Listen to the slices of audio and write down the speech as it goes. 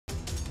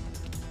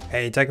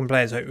Hey Tekken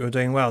players, hope you're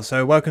doing well.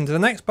 So welcome to the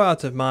next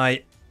part of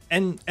my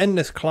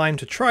endless climb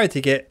to try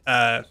to get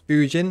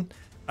Fujin.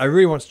 I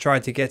really want to try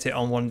to get it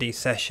on one of these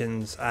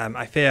sessions.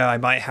 I fear I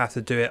might have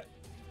to do it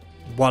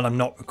while I'm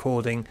not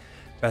recording,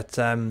 but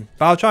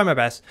I'll try my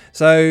best.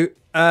 So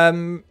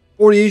all the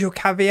usual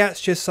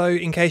caveats, just so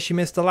in case you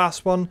missed the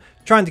last one,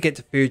 trying to get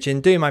to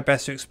Fujin, doing my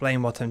best to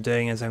explain what I'm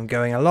doing as I'm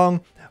going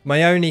along.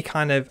 My only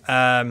kind of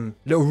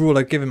little rule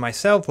I've given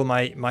myself, or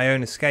my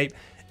own escape,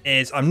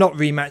 is I'm not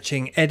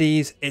rematching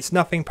Eddie's. It's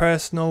nothing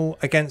personal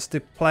against the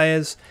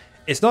players.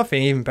 It's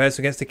nothing even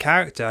personal against the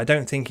character. I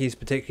don't think he's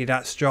particularly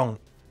that strong,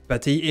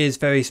 but he is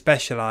very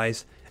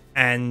specialized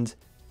and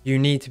you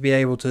need to be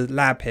able to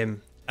lab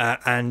him.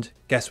 And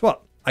guess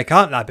what? I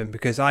can't lab him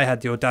because I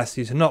had the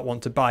audacity to not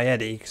want to buy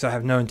Eddie because I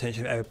have no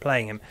intention of ever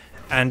playing him.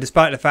 And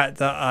despite the fact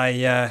that I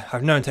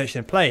have no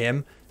intention of playing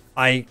him,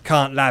 I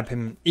can't lab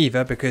him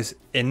either because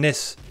in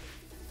this,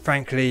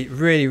 frankly,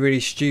 really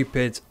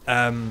stupid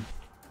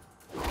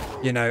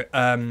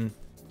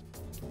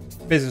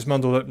business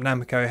model that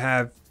Namco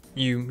have,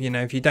 you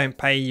know, if you don't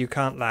pay, you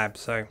can't lab.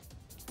 So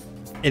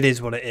it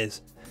is what it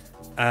is.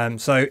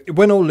 So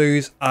win or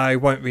lose, I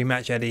won't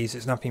rematch Eddie's.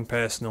 It's nothing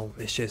personal.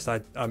 It's just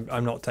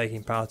I'm not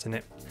taking part in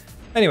it.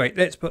 Anyway,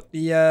 let's put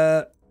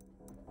the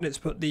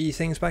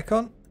things back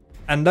on.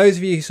 And those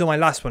of you who saw my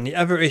last one, the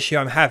other issue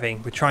I'm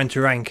having with trying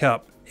to rank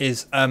up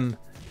is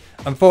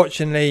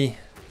unfortunately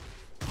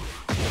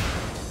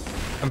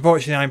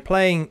I'm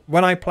playing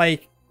when I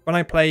play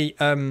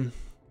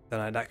don't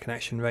know that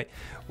connection rate.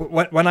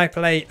 When I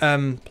play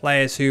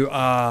players who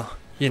are,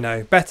 you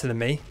know, better than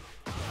me,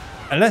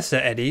 unless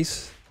they're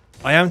Eddies,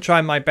 I am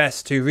trying my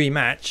best to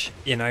rematch,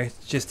 you know,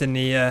 just in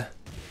the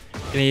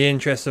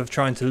interest of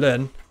trying to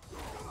learn.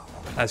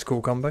 That's a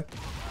cool combo.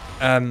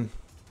 And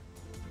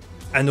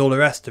all the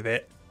rest of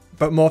it.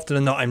 But more often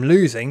than not, I'm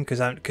losing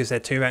because they're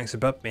 2 ranks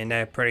above me and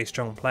they're pretty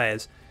strong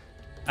players.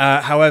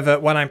 However,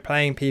 when I'm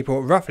playing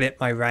people roughly at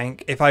my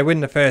rank, if I win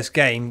the first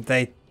game,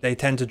 they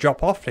tend to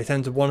drop off. They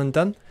tend to one and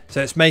done.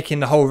 So it's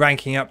making the whole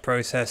ranking up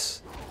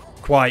process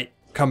quite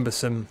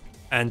cumbersome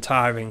and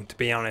tiring, to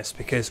be honest,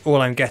 because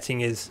all I'm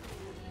getting is,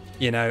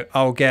 you know,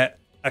 I'll get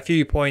a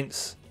few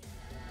points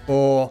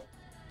for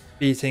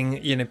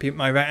beating, you know,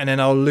 my rank, and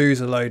then I'll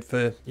lose a load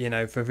for, you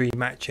know, for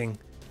rematching.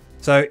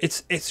 So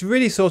it's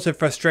really sort of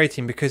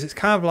frustrating because it's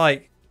kind of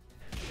like,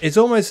 it's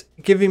almost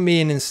giving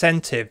me an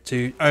incentive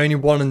to only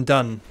one and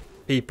done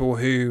people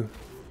who,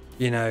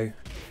 you know,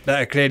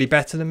 that are clearly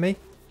better than me.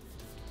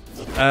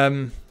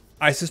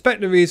 I suspect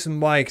the reason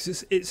why,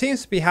 because it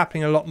seems to be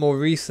happening a lot more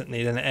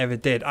recently than it ever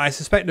did. I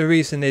suspect the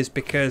reason is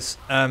because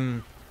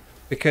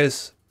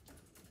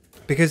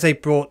they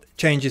brought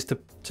changes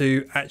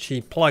to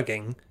actually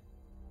plugging.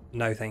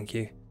 No, thank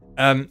you.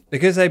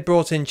 Because they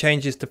brought in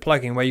changes to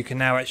plugging where you can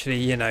now actually,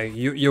 you know,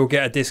 you'll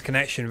get a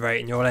disconnection rate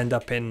and you'll end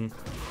up in,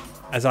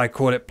 as I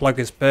call it,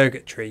 plugger's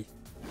purgatory.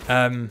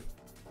 So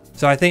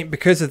I think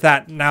because of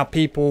that, now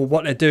people,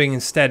 what they're doing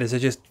instead is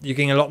you're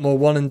getting a lot more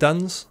one and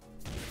dones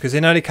because they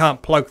know they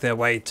can't plug their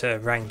way to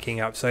ranking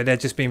up. So they're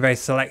just being very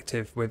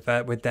selective with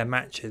their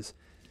matches,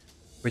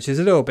 which is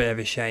a little bit of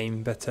a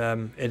shame, but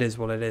it is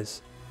what it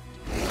is.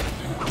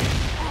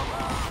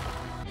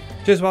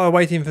 Just while we're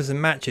waiting for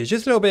some matches,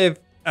 just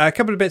a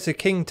couple of bits of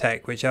King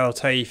Tech, which I'll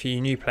tell you for you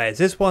new players.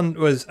 This one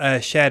was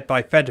shared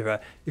by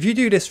Federer. If you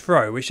do this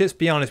throw, which let's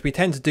be honest, we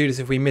tend to do this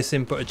if we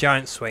misinput a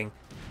giant swing.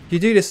 If you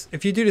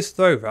do this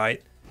throw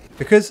right,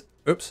 because,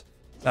 oops,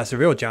 that's a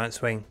real giant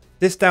swing.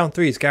 This down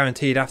 3 is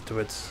guaranteed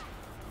afterwards.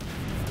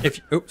 If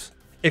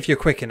you're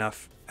quick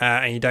enough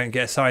and you don't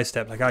get a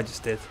sidestep like I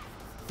just did.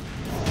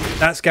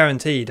 That's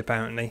guaranteed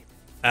apparently.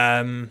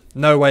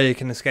 No way you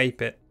can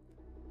escape it.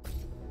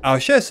 I'll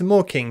share some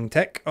more King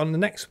Tech on the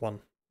next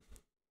one.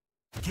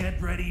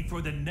 Get ready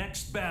for the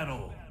next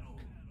battle.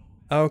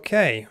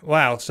 Okay,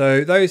 wow.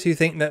 So those who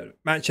think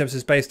that matchups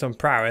is based on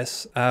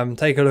prowess,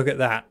 take a look at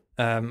that.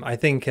 I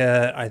think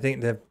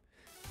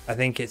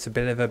it's a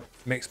bit of a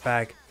mixed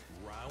bag.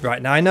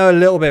 Right, now I know a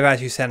little bit about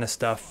Azucena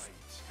stuff,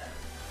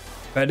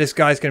 but this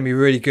guy's going to be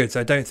really good,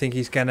 so I don't think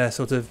he's going to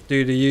sort of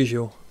do the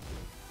usual.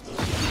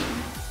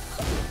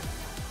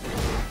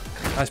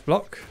 Nice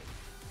block.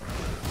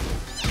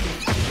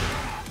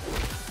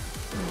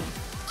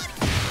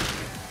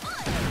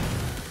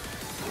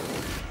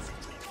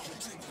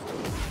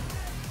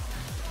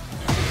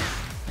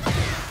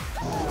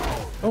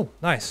 Oh,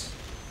 nice.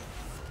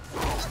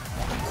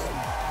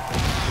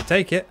 You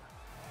take it.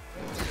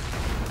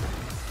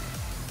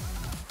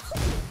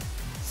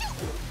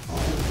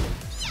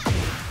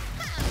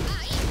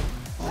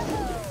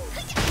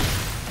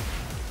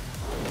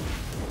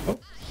 Oh.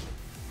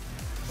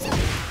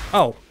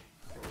 Oh.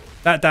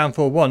 That down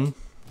 4-1.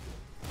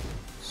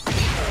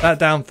 That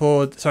down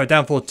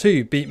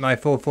 4-2 beat my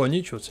 4-4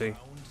 neutral 2.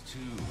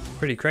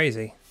 Pretty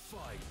crazy.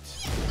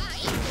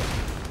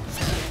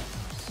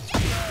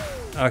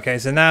 Okay,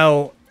 so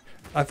now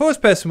I thought this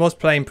person was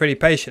playing pretty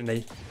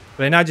patiently,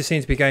 but they now just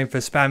seem to be going for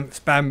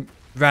spam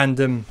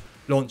random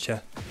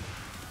launcher.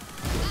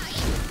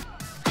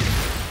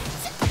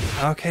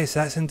 Okay,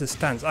 so that's into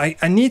stance. I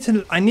need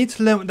to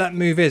learn what that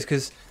move is,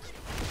 because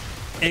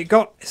it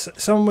got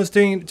someone was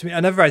doing it to me.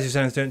 Another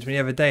Razor was doing it to me the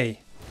other day,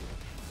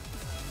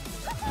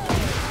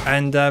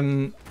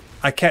 and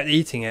I kept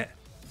eating it,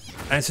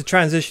 and it's a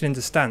transition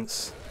into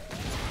stance.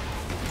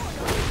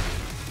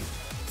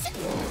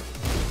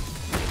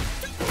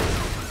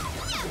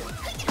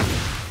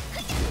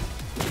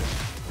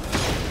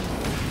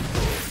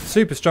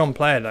 Super strong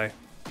player though.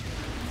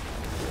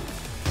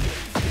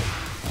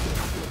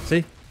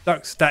 See,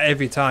 ducks that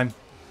every time.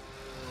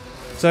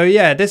 So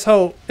yeah, this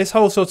whole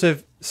sort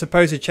of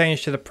supposed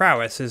change to the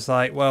prowess is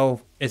like,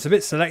 well, it's a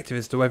bit selective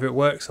as to whether it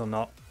works or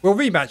not. We'll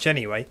rematch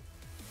anyway.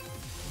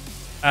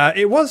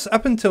 It was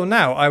up until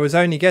now I was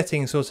only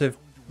getting sort of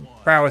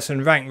prowess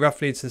and rank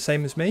roughly it's the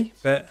same as me,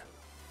 but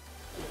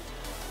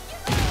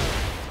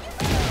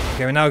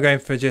okay, we're now going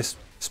for just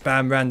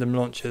spam random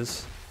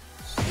launchers.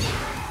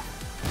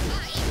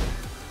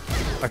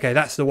 Okay,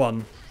 that's the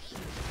one.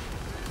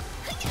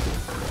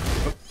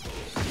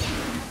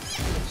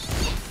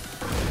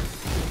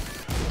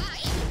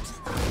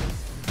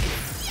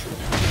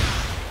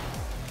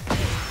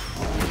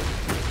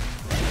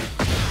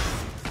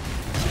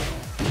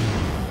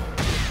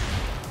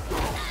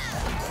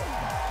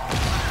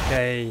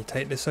 Okay,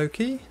 take this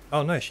Oki.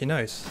 Oh no, she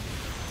knows.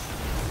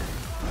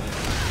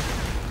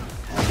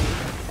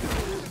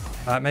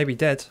 Maybe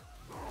dead.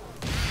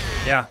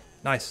 Yeah,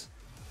 nice.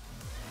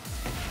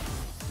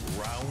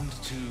 Round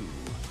 2.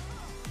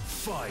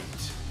 Fight.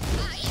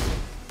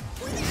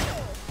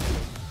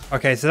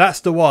 Okay, so that's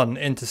the one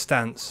into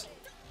stance.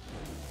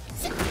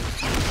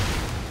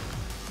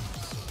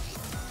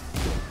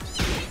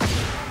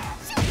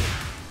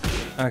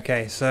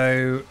 Okay,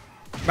 so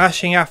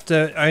mashing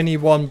after only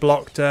one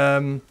blocked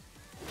shove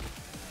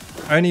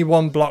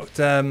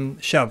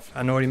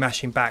and already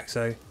mashing back,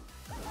 so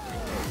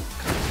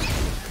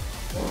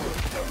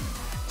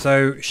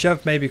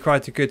shove may be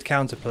quite a good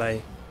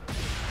counterplay.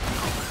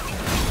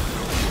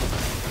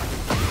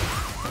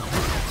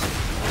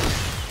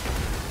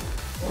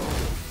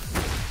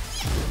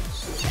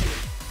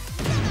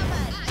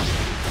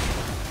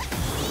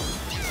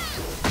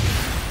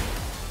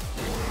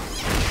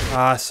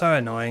 Ah, so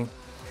annoying.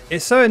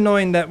 It's so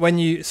annoying that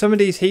when some of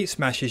these heat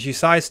smashes, you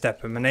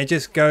sidestep them and they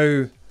just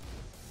go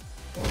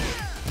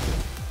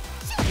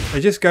to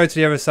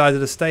the other side of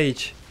the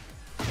stage.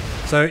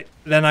 So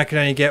then I can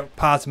only get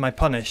part of my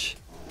punish.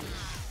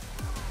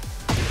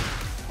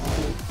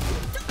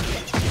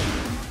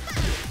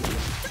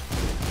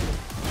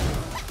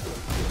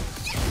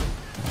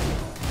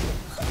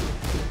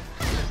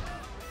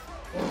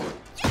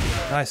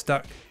 Nice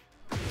duck.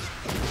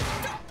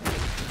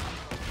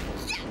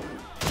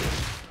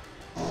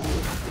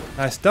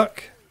 Nice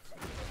duck.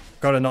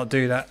 Gotta not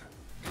do that.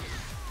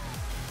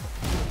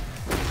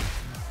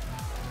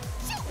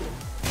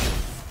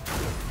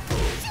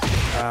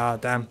 Ah,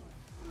 damn.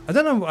 I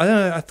don't know.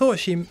 I thought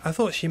she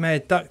may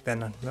have ducked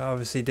then. I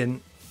obviously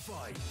didn't.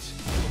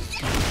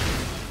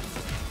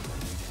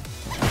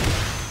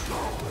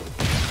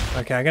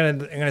 Okay, I'm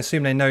gonna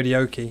assume they know the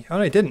Oki. Oh,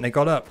 they didn't. They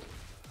got up.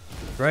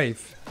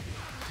 Brave.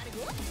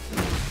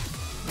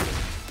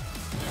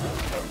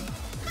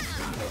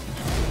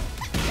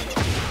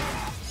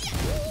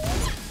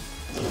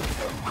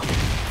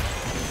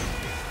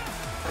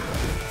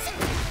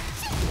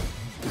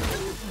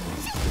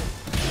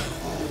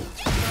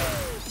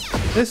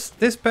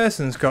 This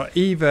person's got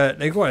either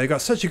they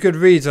got such a good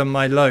reads on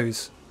my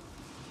lows.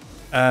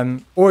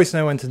 Always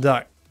know when to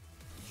duck.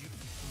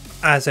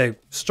 As a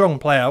strong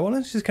player, well,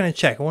 I'm just going to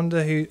check. I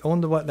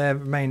wonder what their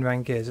main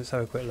rank is. Let's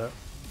have a quick look.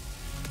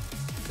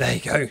 There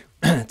you go,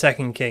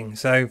 Tekken King.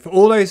 So for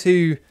all those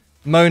who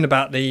moan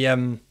about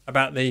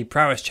the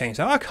prowess change,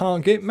 so I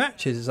can't get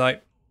matches. It's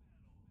like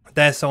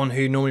there's someone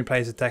who normally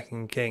plays a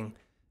Tekken King,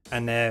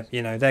 and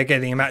they're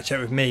getting a match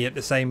up with me at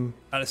the same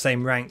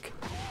rank.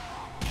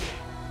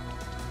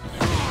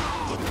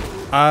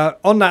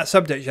 On that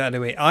subject,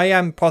 anyway, I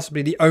am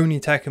possibly the only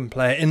Tekken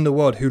player in the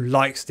world who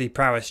likes the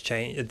prowess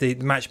change, the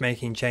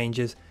matchmaking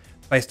changes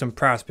based on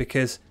prowess,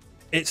 because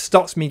it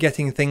stops me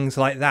getting things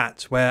like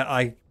that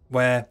where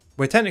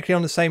we're technically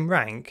on the same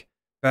rank,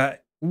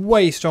 but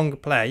way stronger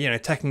player,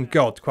 Tekken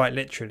God, quite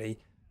literally,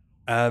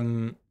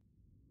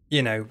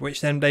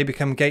 which then they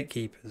become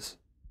gatekeepers.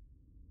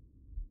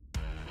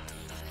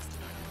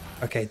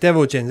 Okay,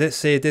 Devil Jin. Let's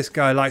see if this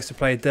guy likes to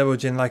play Devil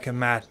Jin like a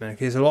madman.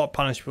 There's a lot of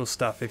punishable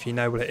stuff if you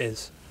know what it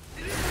is.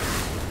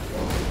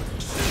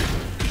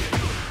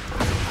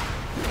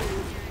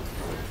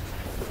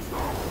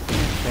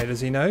 Okay, does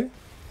he know?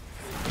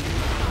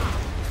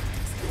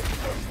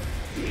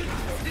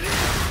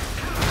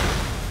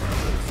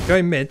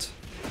 Going mid.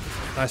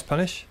 Nice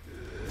punish.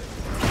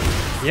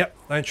 Yep,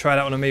 don't try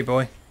that one on me,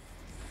 boy.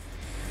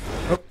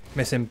 Oh,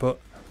 miss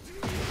input.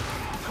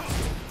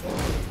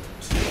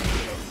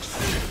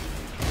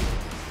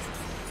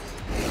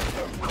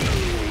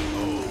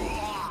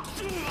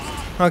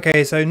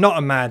 Okay, so not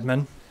a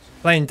madman.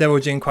 Playing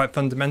Devil Jin quite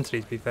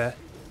fundamentally, to be fair.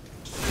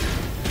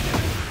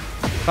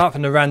 Apart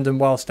from the random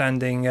while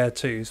standing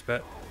twos,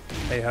 but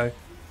hey ho.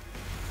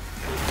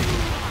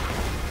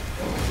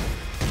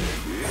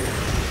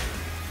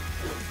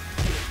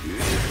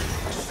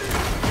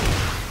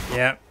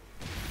 Yeah.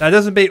 That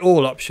doesn't beat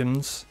all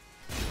options.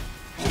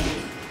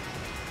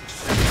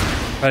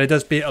 But it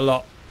does beat a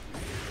lot.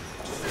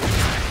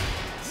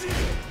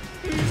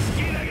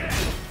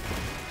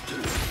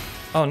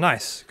 Oh,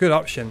 nice. Good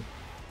option.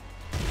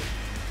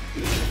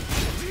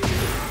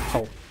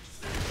 Oh.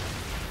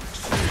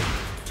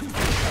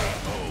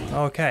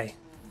 Okay.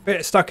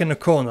 Bit stuck in the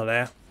corner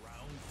there.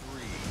 Round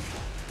 3.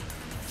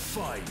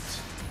 Fight.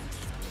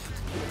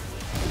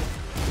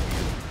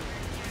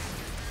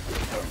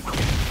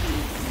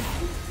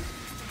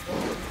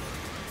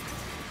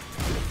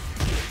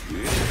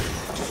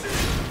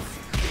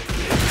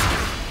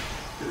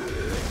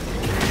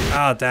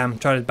 Ah, damn.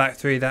 Tried to back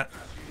through that.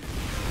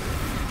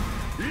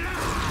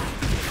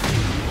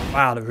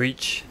 Wow, the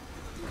reach.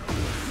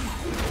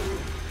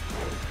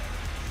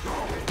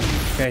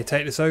 Okay,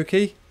 take this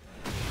Oki.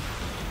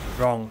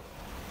 Wrong.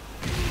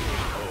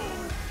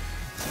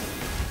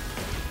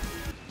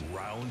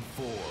 Round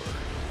 4.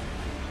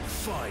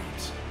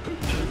 Fight.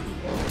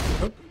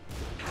 Oh.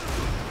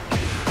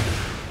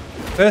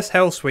 First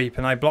hell sweep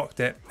and I blocked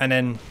it and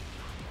then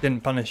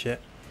didn't punish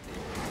it.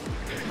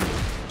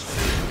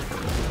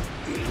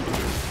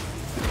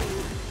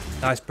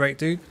 Nice break,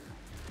 dude.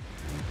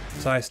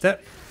 Side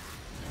step.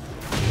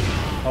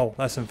 Oh,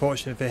 that's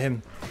unfortunate for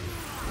him.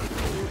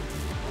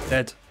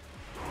 Dead.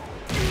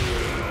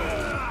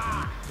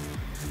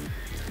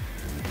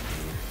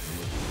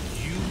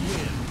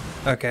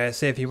 Okay, let's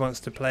see if he wants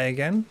to play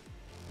again.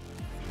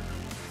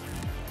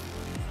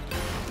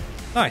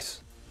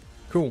 Nice.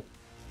 Cool.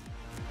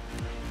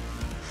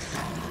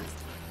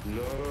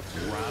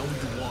 Round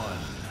 1.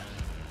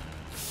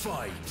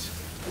 Fight.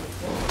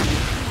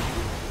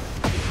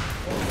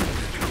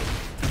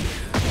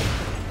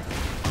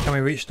 Can we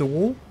reach the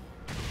wall?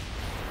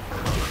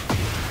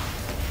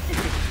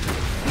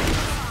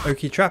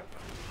 Oki trap.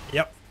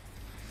 Yep.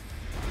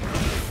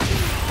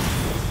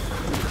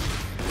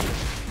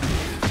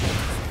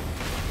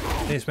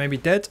 This may be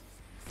dead.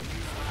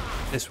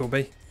 This will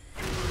be.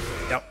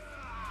 Yep.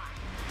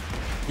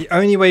 The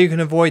only way you can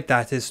avoid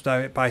that is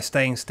by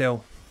staying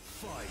still.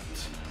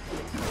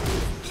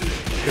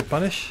 Good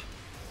punish.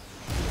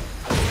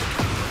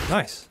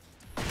 Nice.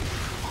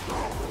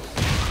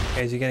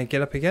 Okay, is he going to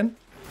get up again?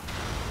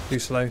 Too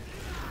slow.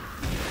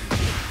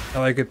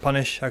 Oh, a good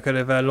punish. I could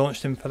have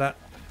launched him for that.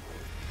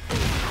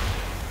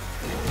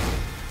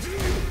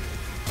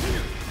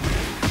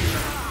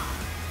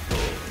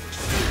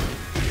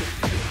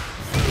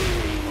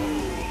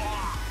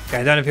 Okay,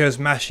 I don't know if he was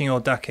mashing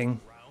or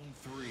ducking.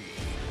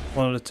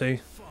 One of the two.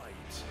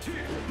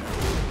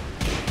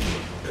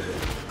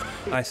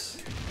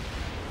 Nice.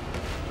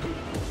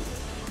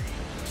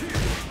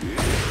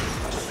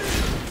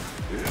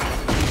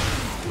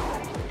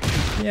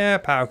 Yeah,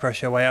 power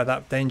crush your way out of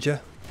that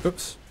danger.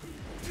 Oops.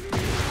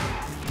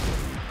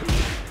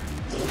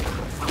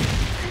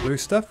 Blue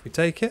stuff, we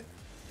take it.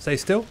 Stay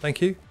still,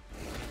 thank you.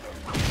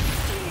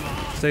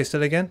 Stay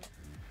still again.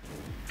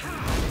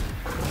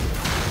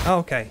 Oh,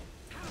 okay.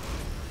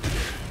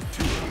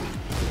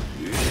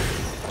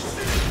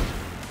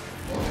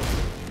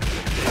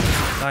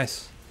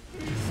 Nice.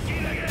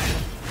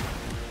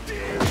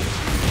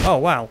 Oh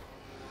wow.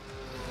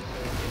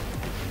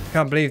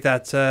 Can't believe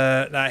that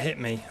that hit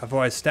me. I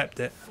thought I stepped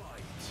it.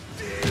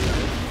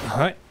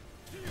 Alright.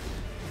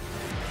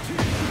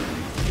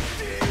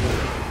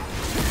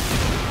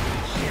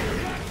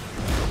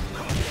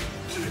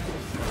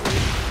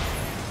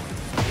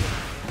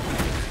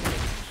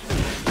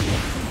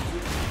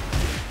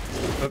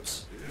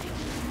 Oops.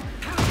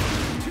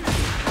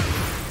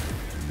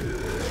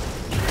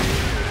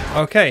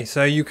 Okay,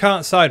 so you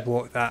can't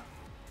sidewalk that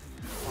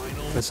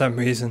for some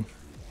reason.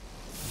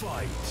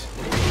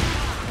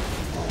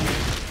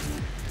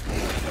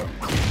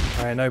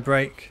 Alright, no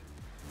break.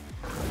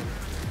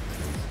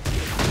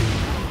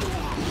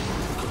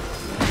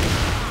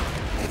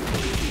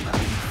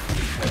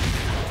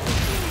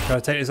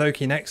 Gotta take this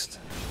Oki next.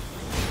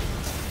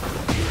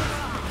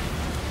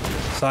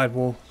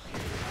 Sidewall.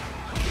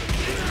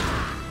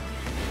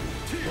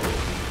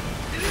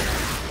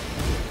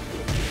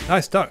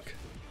 Nice duck.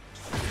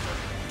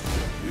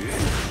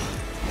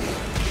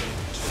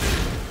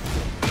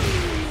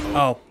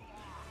 Oh.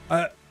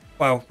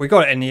 Well, we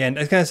got it in the end.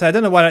 I was going to say, I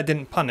don't know why that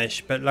didn't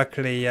punish, but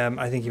luckily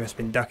I think he must have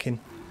been ducking.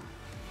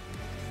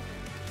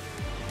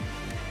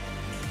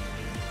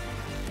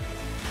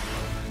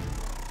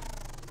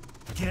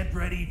 Get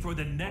ready for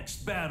the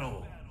next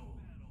battle.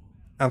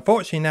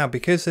 Unfortunately now,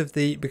 because of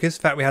the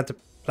fact we had to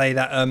play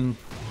that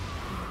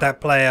that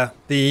player,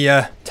 the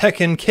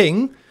Tekken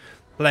King,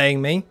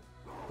 playing me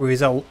with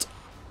his ult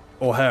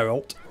or her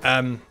ult.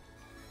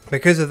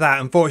 Because of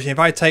that, unfortunately, if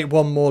I take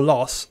one more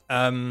loss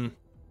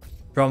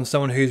from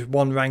someone who's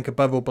one rank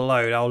above or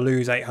below, I'll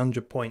lose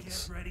 800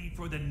 points. Get ready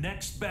for the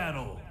next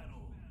battle.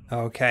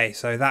 Okay,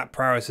 so that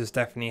prowess is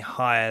definitely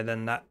higher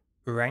than that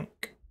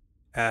rank,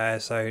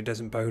 so it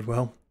doesn't bode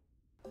well.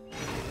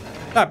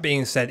 That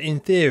being said, in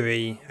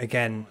theory,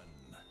 again,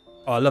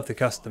 oh, I love the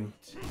custom.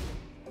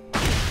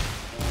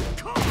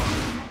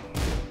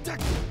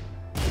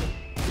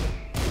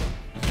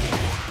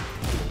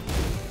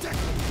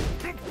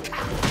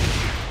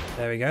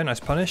 There we go, nice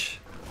punish.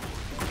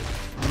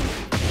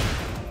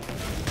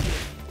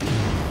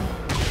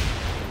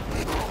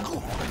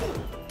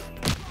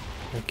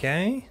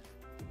 Okay.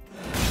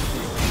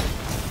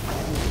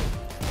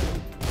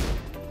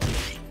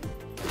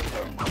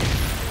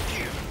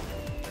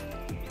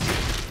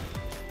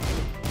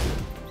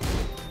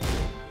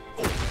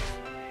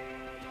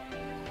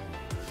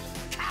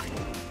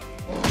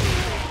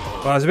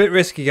 Well, it was a bit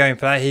risky going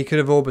for that. He could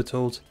have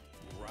orbitaled.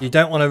 You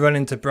don't want to run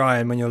into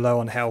Brian when you're low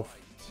on health.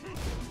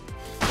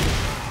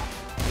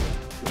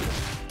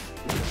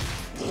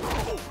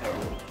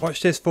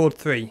 Watch this forward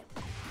 3.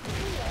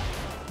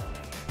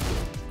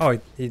 Oh,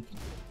 he...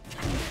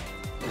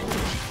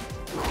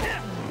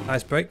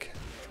 Nice break.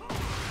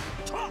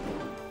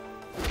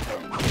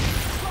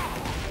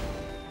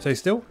 Stay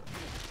still.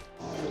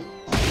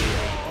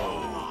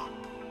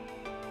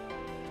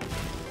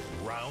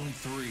 Round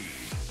 3.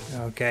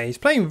 Okay, he's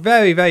playing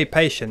very, very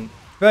patient.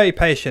 Very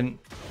patient.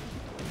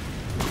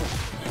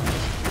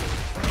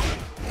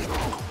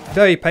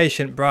 Very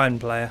patient Brian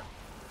player.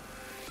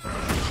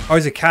 Oh,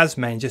 he's a Kaz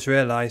main, just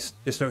realised.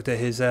 Just looked at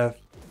his... Oh,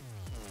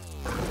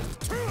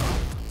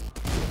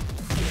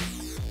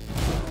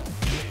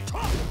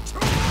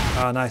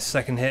 nice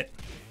second hit.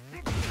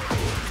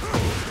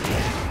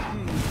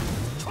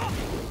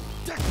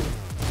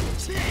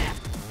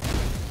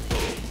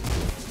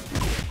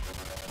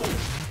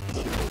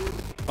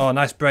 Oh,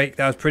 nice break.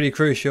 That was pretty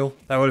crucial.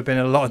 That would have been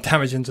a lot of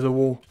damage into the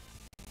wall.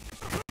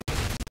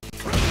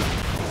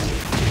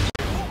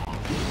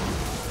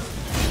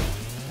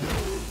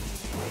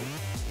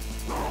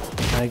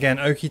 And again,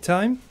 Oki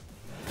time.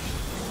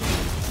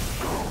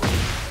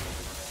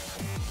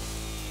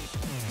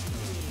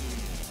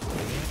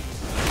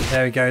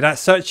 There we go.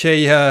 That's such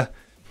a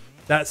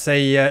that's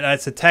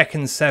a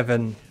Tekken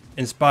 7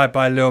 inspired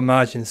by Lil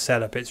Margin's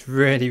setup. It's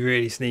really,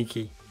 really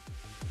sneaky.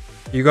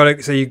 You got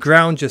to, so you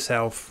ground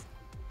yourself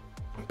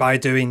by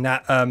doing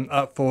that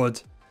up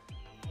forward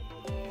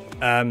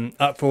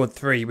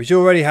 3, which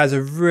already has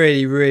a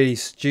really, really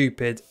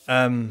stupid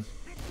one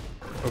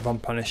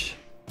punish.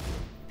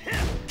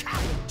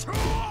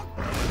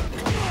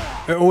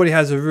 It already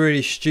has a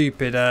really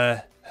stupid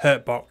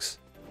hurt box,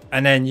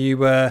 and then you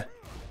got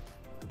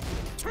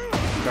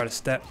a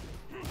step.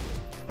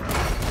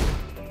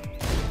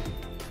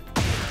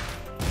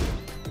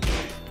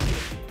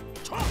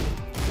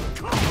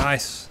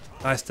 Nice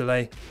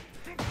delay.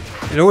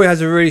 It always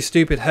has a really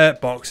stupid hurt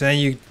box, and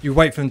then you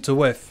wait for them to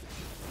whiff.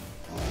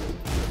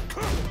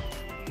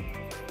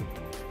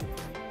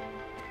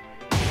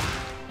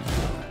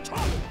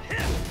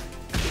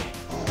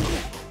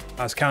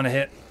 Nice counter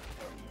hit.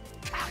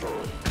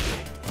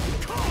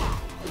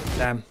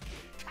 Damn.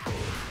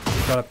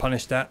 Gotta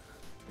punish that.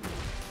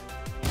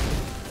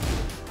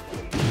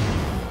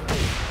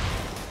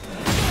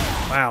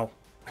 Wow.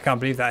 I can't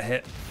believe that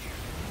hit.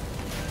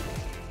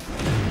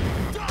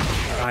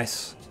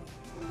 Nice.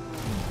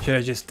 Should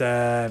have just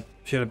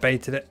should have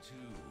baited it.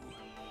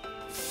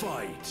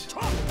 Fight.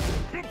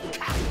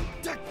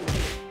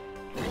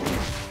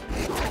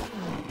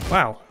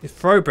 Wow, his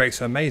throw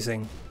breaks are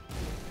amazing.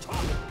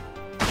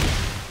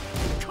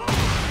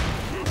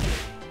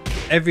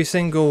 Every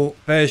single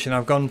version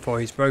I've gone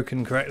for, he's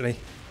broken correctly.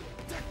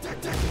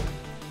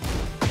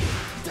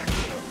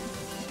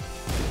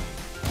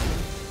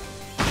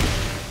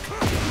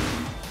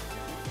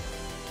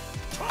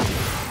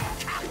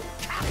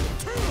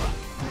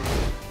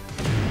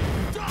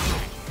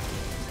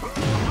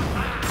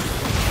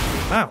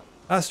 Wow,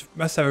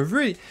 that's a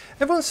really...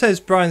 Everyone says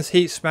Brian's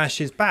heat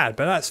smash is bad,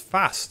 but that's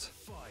fast.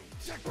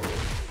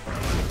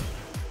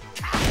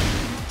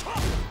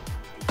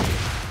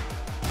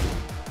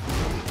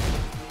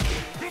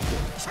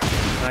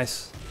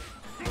 Nice.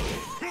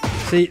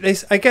 See, they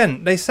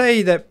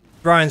say that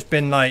Brian's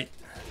been like...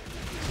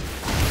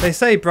 They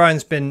say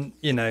Brian's been,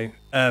 you know,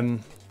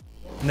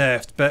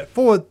 nerfed, but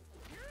forward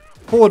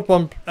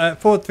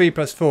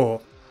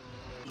 3+4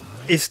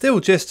 is still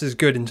just as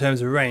good in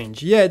terms of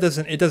range. Yeah, it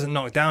doesn't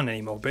knock down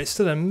anymore, but it's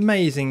still an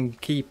amazing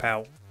keep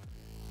out.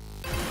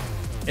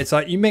 It's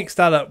like you mix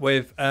that up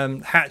with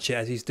Hatchet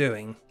as he's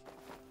doing.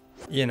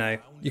 You know,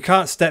 you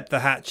can't step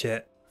the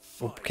Hatchet,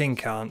 or King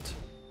can't,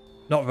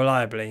 not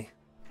reliably.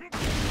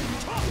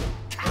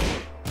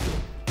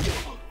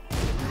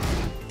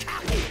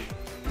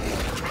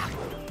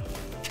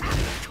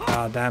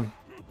 Ah, damn.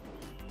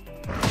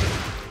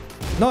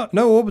 No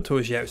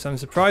orbitals yet, which I'm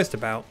surprised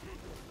about.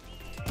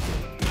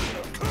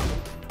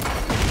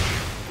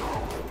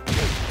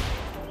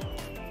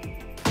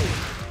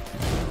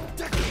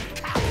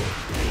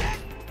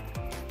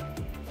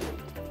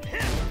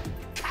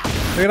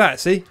 Look at that,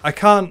 see? I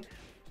can't...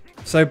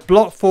 So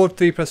block forward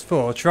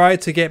 3+4, try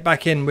to get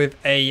back in with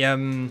a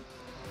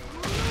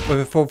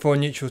 4/4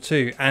 neutral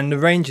 2, and the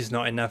range is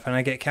not enough and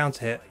I get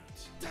counter hit.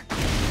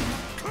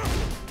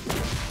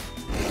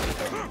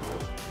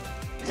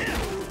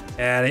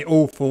 Yeah, they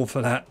all fall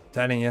for that, I'm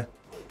telling you.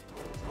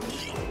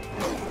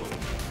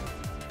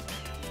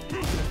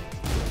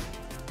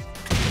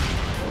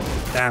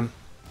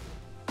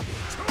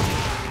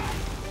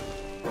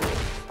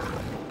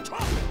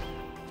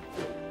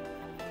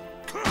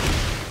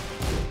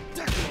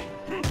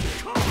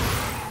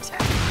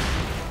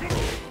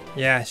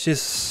 Yeah, it's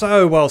just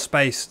so well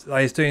spaced.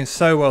 Like, he's doing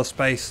so well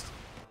spaced.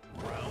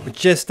 We're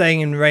just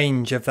staying in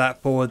range of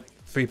that forward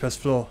 3+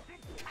 floor.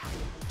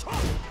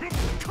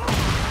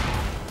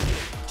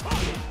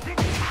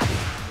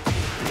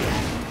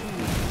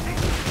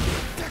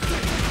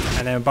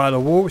 And then by the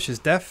wall, which is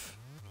death.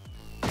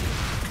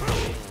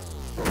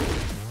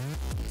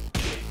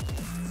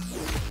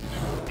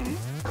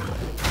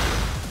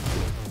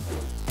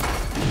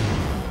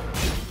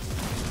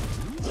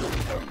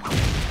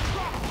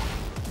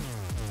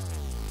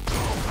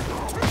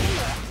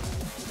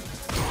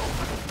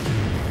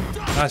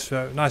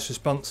 Nice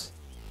response.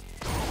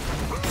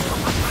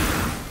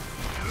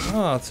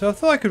 Oh, so I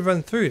thought I could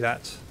run through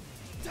that.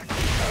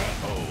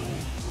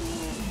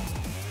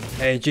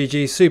 Hey,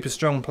 GG, super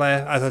strong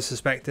player, as I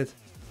suspected.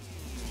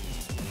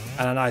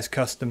 And a nice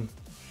custom.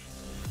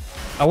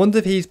 I wonder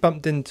if he's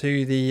bumped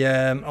into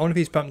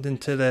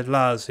the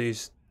Lars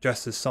who's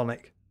dressed as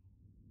Sonic.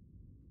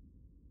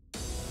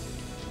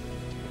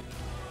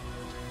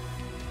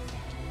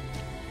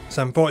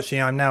 So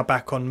unfortunately I'm now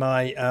back on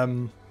my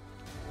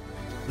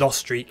loss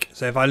streak.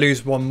 So if I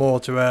lose one more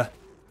to a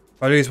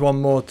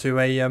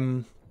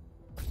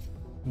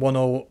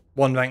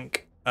one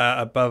rank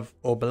above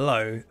or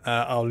below,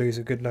 I'll lose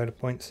a good load of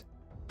points.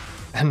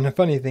 And the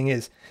funny thing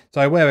is,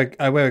 so I wear a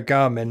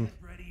Garmin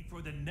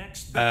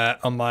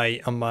on my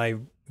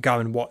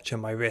Garmin watch on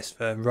my wrist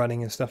for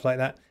running and stuff like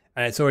that,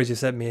 and it's always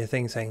just sent me a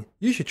thing saying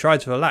you should try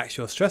to relax,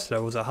 your stress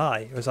levels are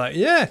high. It was like,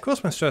 yeah, of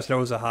course my stress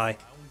levels are high.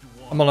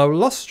 I'm on a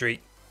loss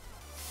streak.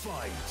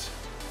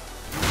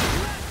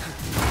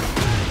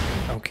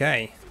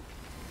 Okay.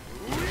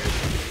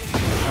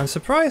 I'm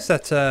surprised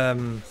that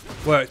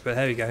worked, but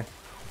there we go.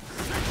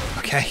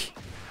 Okay.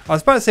 I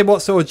was about to say,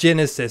 what sort of gin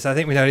is this? I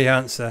think we know the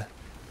answer.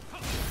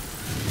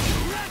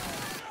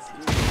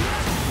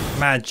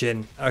 Mad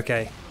gin.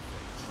 Okay.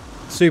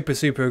 Super,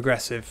 super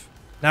aggressive.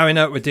 Now we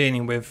know what we're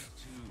dealing with.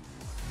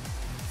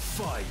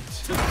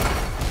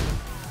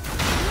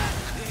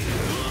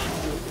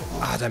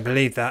 I don't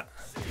believe that.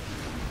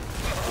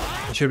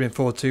 It should have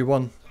been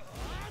 4-2-1.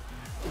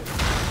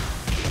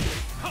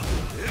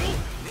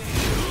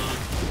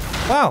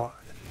 Wow,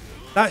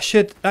 that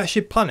should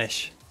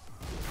punish.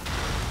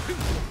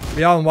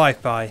 We are on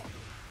Wi-Fi.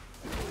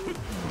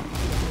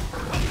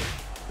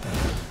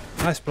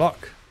 Nice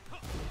block.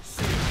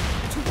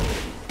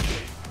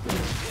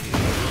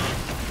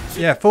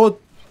 Yeah, forward.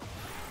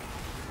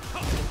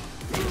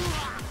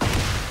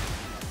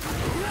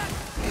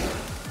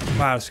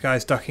 Wow, this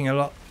guy's ducking a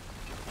lot.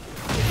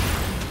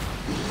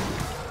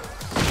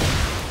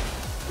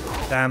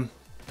 Damn.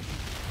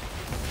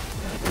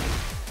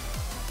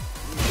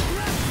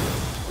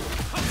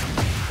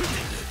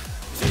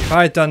 If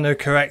I had done the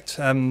correct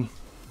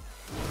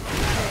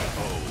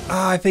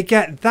I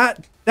forget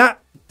that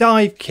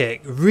dive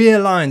kick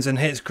realigns and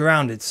hits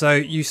grounded, so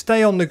you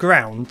stay on the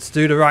ground to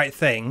do the right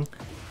thing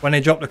when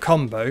they drop the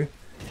combo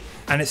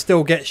and it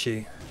still gets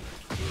you.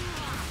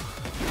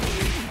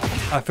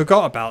 I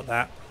forgot about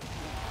that.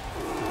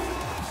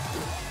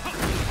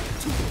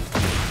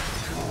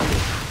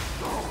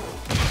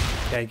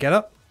 Okay, get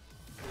up.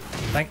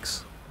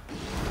 Thanks.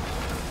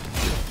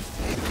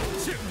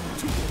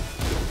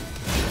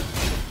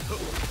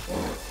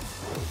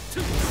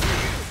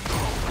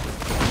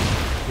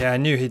 Yeah, I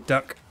knew he'd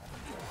duck.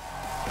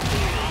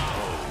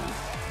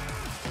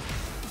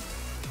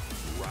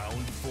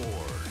 Round 4.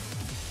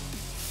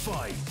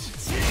 Fight.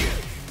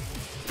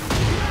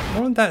 I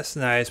wonder that's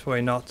no, it's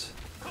probably not.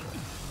 I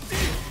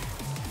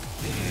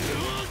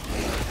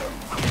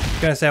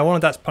was gonna say I wonder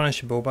that's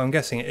punishable, but I'm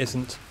guessing it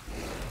isn't.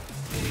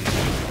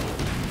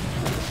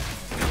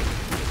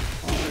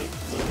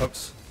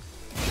 Oops.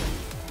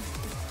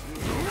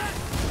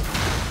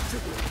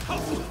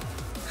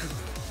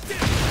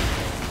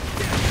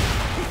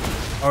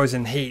 Oh, he's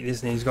in heat,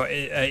 isn't he? He's got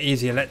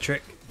easy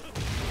electric.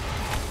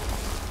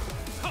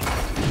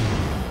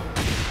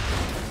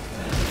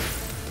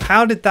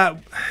 How did that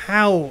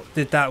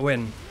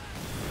win?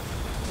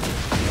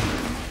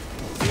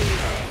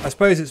 I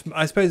suppose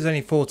it's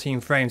only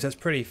 14 frames. That's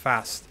pretty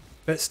fast.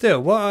 But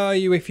still, what are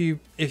you if you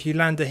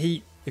land a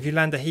heat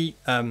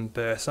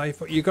burst?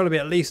 You've got to be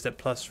at least at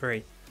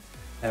 +3.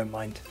 Never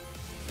mind.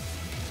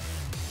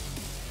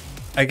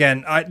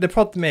 Again, the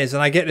problem is,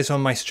 and I get this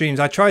on my streams,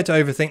 I try to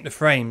overthink the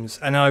frames,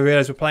 and then I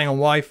realise we're playing on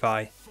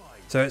Wi-Fi.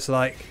 So it's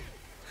like,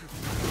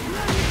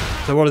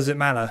 so what does it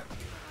matter?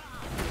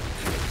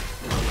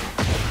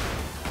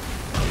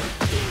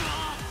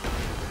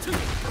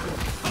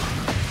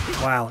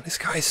 Wow, this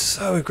guy is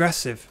so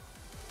aggressive.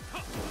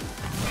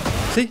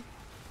 See?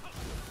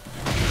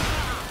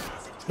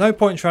 No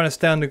point trying to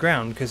stay on the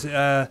ground, because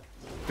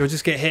you'll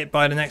just get hit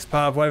by the next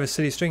part of whatever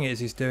silly string it is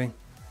he's doing.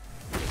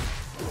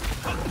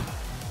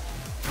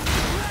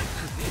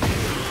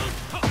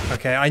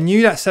 Okay, I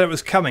knew that setup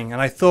was coming,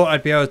 and I thought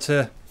I'd be able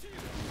to...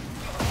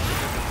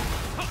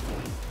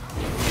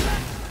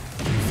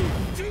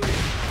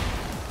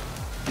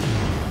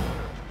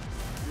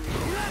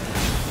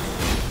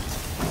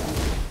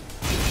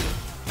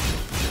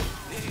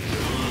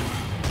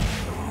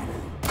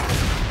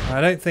 I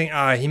don't think...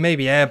 he may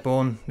be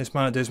airborne. This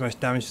might not do as much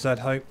damage as I'd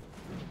hope.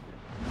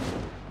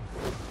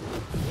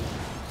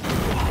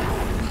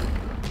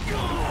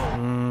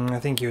 I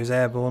think he was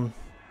airborne.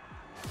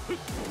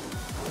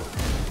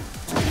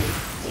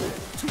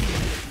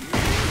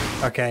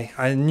 Okay,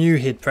 I knew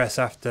he'd press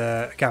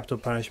after capital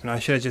punishment. I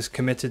should have just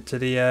committed to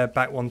the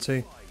back one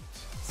too.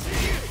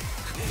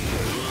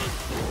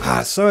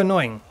 So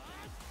annoying.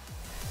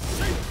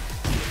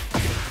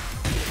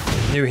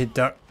 Knew he'd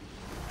duck.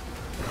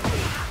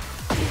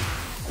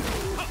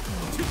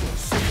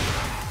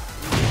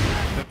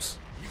 Oops.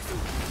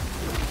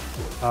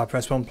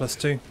 Press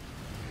 1+2.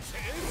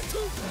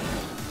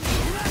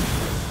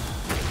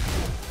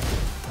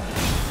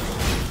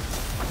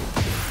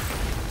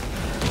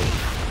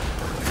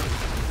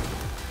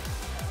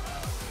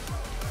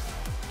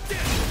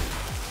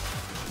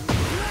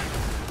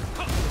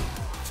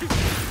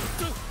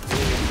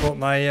 Thought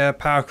my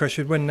power crush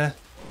would win there.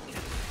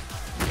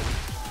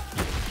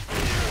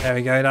 There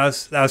we go.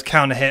 That was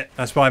counter hit.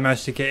 That's why I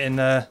managed to get in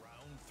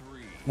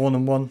more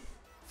than one.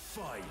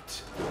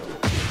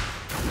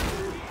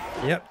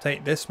 Yep,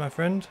 take this, my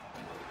friend.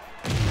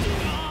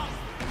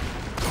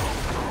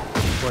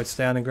 Avoid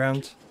stay on the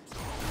ground.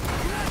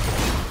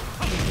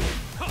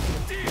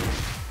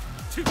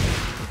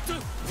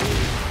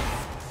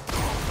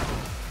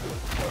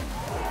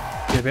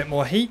 Get a bit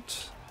more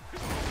heat.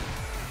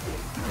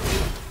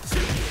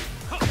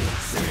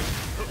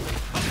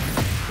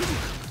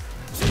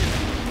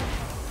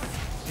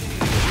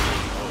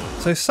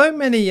 So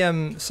many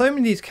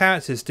of these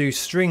characters do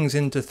strings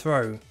into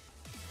throw,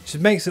 which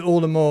makes it all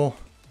the more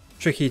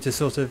tricky to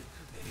sort of.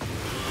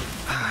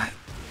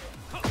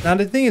 Now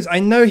the thing is, I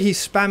know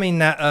he's spamming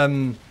that.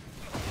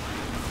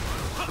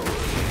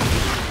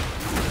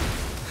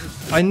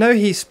 I know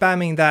he's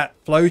spamming that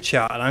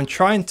flowchart, and I'm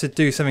trying to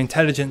do something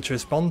intelligent to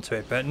respond to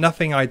it, but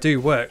nothing I do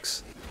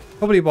works.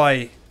 Probably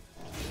why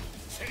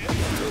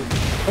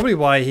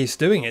he's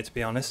doing it, to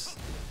be honest.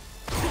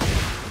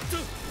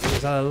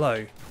 Is that a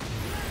low?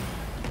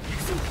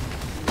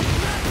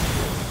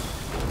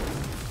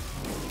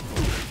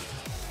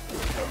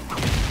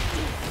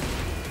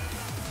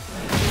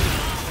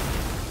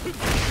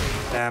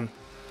 Damn.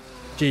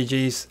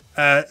 GG's.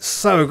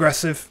 So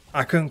aggressive.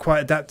 I couldn't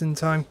quite adapt in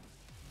time.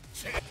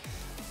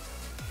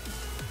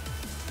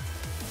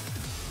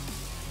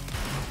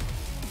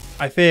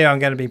 I fear I'm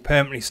going to be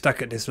permanently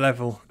stuck at this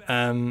level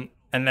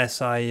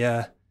unless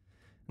and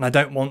I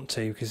don't want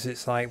to, because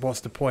it's like, what's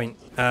the point?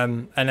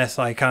 Unless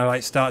I kind of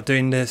like start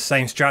doing the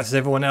same strats as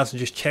everyone else and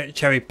just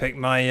cherry pick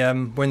my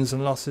wins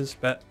and losses,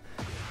 but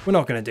we're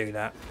not going to do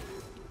that.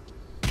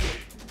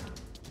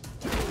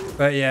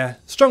 But yeah,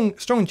 strong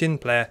Jin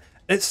player.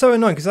 It's so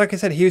annoying because, like I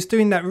said, he was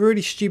doing that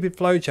really stupid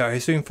flowchart. He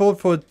was doing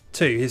forward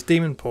 2, his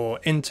demon paw,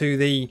 into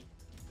the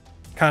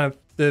kind of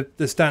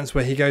the stance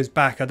where he goes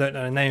back. I don't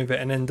know the name of it,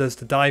 and then does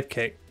the dive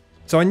kick.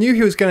 So I knew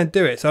he was going to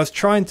do it. So I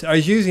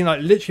was using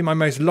like literally my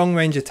most long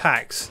range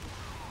attacks,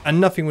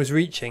 and nothing was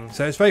reaching.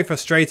 So it's very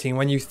frustrating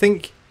when you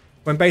think,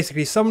 when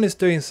basically someone is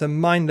doing some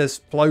mindless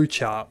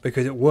flowchart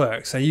because it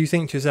works. So you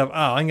think to yourself,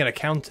 oh, I'm going to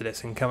counter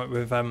this and come up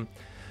with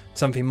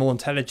something more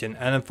intelligent,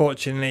 and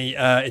unfortunately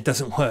it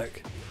doesn't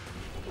work.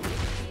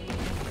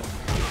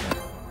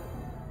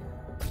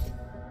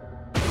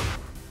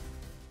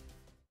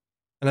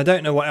 And I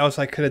don't know what else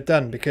I could have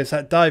done, because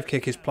that dive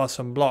kick is plus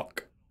on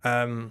block.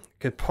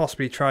 Could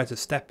possibly try to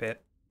step it.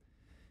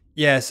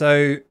 Yeah,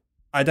 so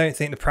I don't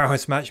think the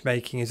prowess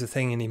matchmaking is a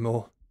thing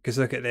anymore, because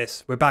look at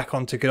this. We're back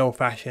onto good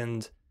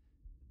old-fashioned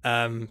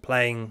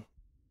playing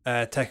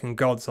Tekken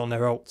gods on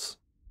their ults.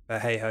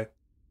 But hey ho.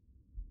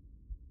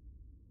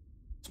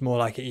 It's more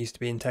like it used to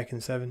be in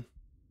Tekken 7.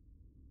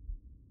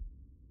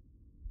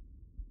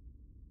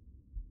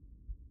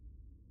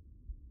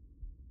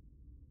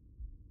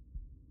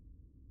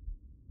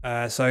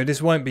 So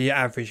this won't be your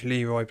average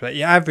Leroy player.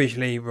 Your average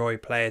Leroy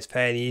player is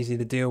fairly easy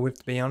to deal with,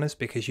 to be honest,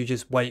 because you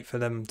just wait for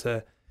them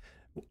to...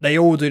 They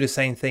all do the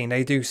same thing.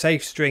 They do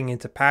safe string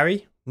into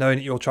parry, knowing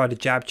that you'll try to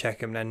jab check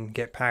them and then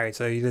get parried.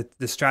 So the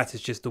strat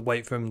is just to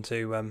wait for them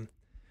to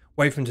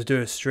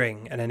do a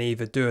string, and then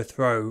either do a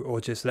throw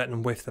or just let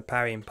them whiff the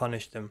parry and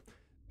punish them.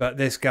 But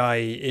this guy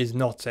is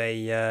not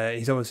a...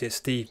 he's obviously a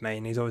Steve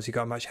main. He's obviously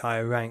got a much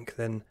higher rank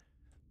than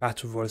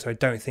Battle Royale, so I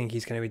don't think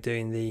he's going to be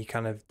doing the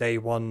kind of day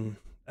one...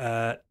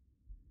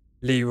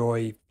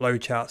 Leroy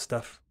flowchart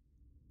stuff.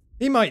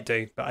 He might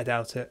do, but I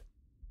doubt it.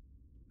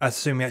 I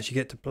assume we actually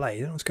get to play. I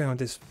don't know what's going on with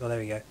this. Oh, there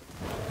we go.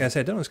 Like I said,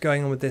 I don't know what's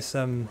going on with this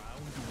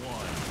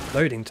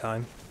loading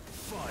time.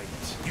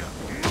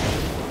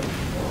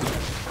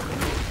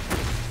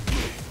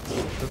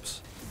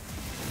 Oops.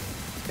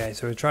 Okay,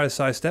 so we'll try to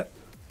sidestep.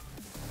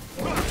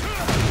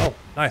 Oh,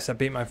 nice. I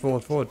beat my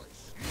forward.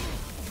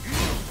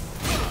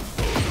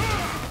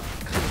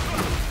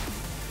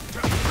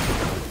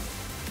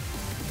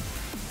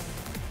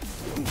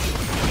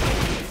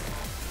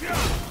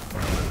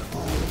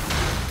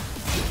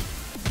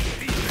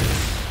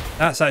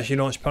 That's actually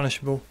launch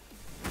punishable.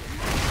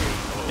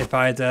 If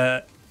I'd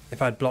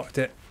blocked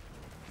it.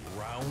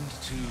 Round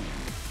 2.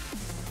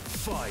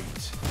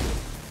 Fight.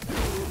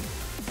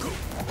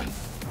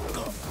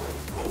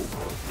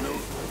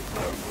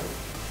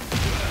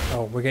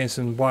 Oh, we're getting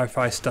some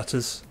Wi-Fi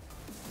stutters.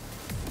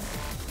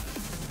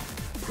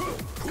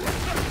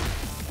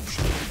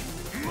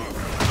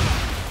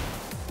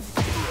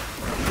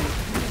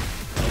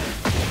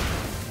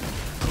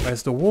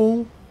 Where's the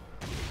wall?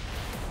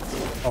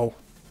 Oh.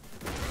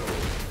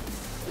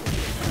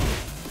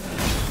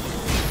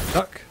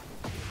 Duck.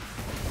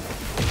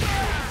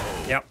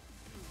 Yep.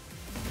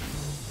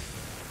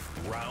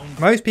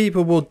 Most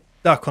people will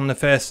duck on the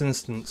first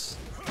instance.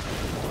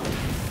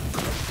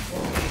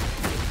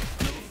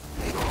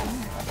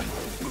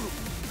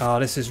 Oh,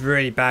 this is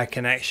really bad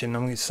connection.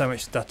 I'm getting so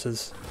much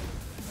stutters.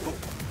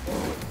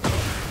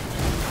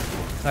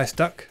 Nice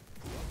duck.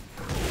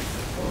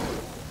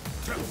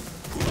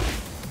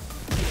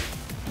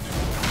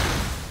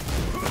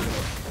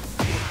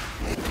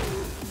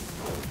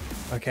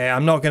 Okay,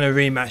 I'm not going to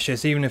rematch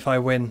this, even if I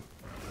win.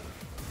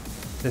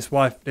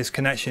 This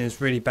connection is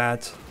really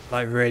bad,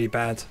 like really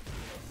bad.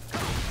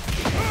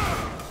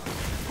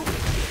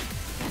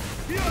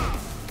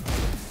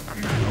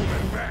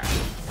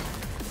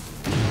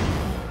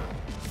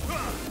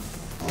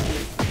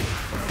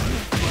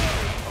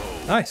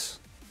 Nice.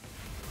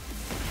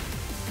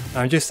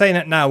 I'm just saying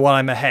it now while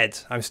I'm ahead.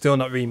 I'm still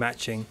not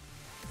rematching.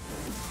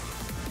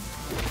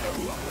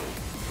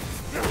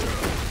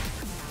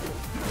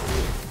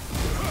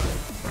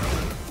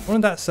 I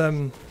wonder if that's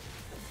I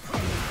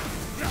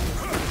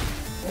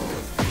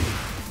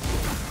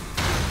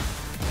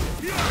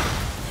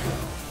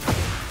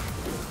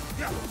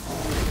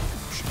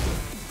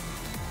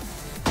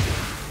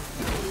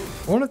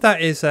wonder if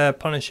that is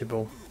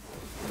punishable.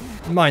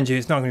 Mind you,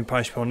 it's not going to be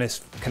punishable on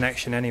this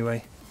connection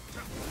anyway.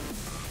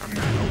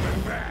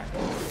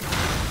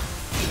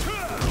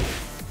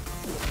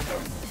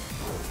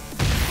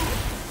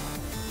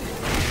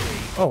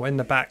 Oh, in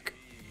the back.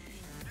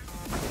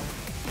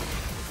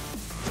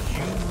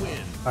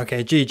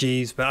 Okay,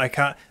 GG's, but I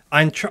can't.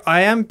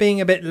 I am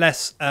being a bit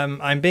less.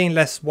 I'm being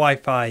less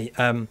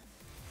Wi-Fi.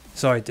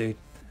 Sorry, dude.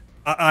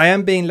 I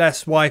am being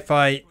less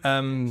Wi-Fi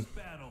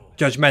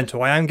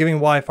judgmental. I am giving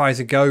Wi-Fi's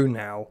a go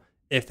now.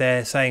 If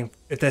they're saying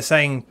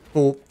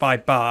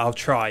 4-5 bar, I'll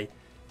try.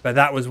 But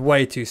that was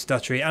way too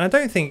stuttery, and I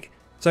don't think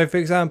so. For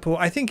example,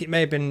 I think it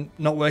may have been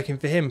not working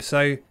for him.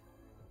 So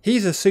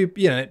he's a super.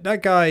 You know,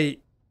 that guy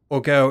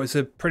or girl is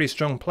a pretty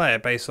strong player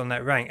based on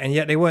that rank, and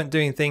yet they weren't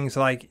doing things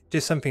like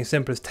just something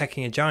simple as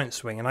teching a giant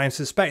swing, and I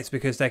suspect it's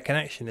because their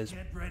connection is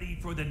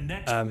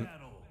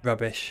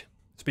rubbish.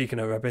 Speaking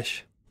of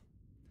rubbish,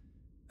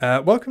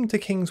 welcome to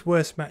King's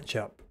worst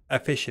matchup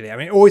officially. I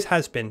mean, it always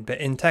has been, but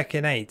in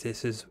Tekken 8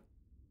 this is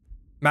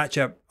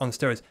matchup on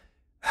steroids.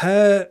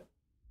 Her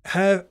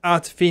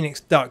Art of Phoenix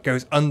duck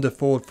goes under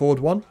forward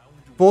 1.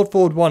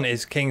 Forward 1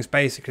 is King's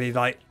basically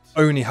like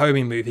only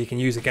homing move he can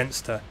use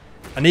against her.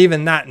 And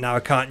even that now I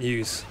can't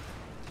use.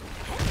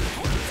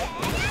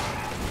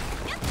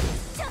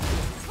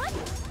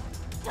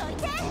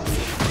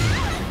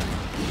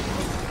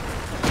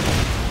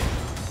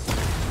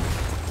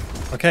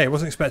 Okay, I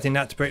wasn't expecting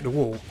that to break the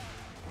wall.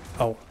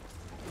 Oh.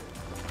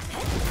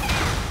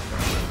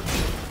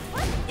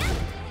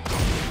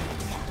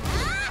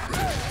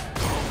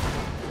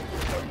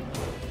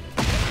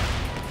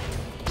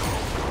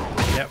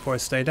 Yep, before I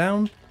stay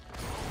down.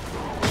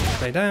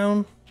 Stay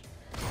down.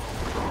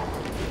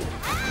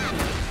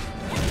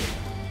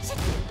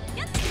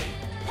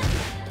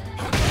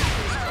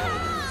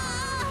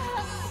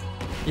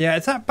 Yeah,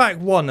 it's that back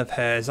one of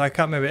hers. I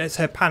can't remember. It's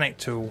her panic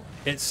tool.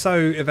 It's so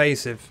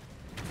evasive.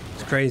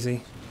 It's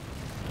crazy.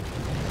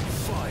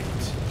 Fight.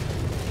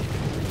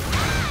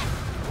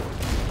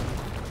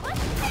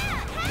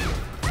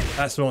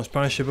 That's launch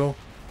punishable.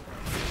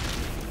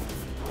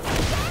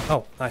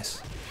 Oh,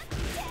 nice.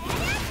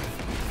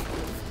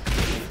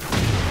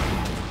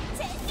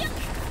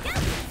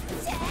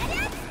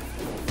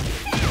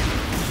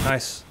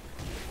 Nice.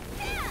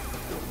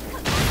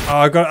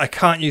 Oh, I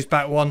can't use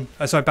back one.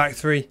 Oh, sorry, back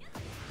 3.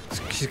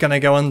 She's gonna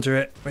go under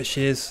it, which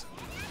she is.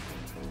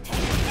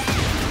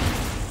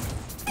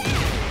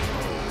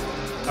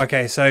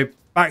 Okay, so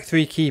back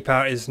 3 keep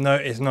out is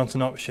not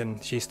an option.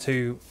 She's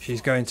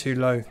going too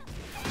low.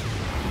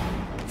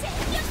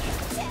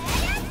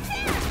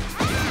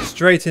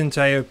 Straight into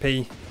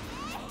AOP.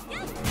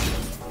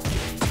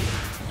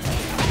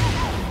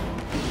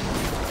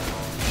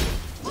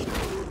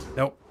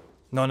 Nope,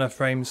 not enough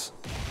frames.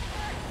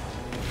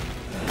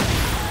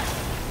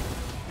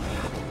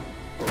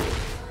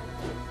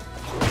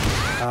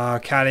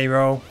 Caddy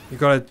roll. You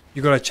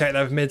gotta check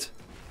that with mid.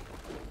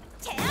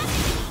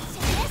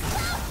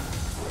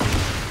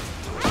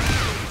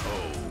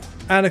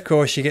 And of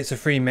course she gets a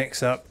free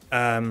mix up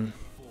on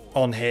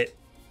hit.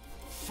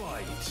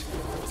 Fight.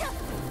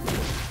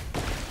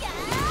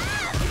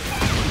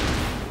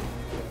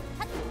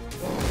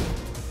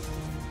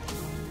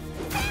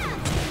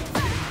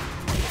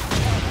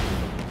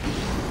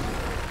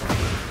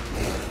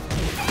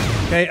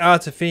 Okay,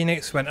 Art of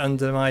Phoenix went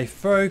under my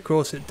throw, of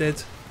course it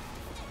did.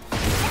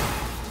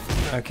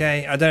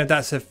 Okay, I don't know if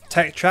that's a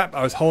tech trap.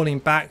 I was holding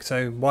back,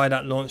 so why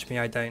that launched me,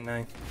 I don't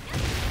know.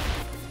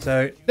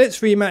 So let's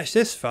rematch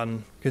this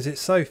fun, because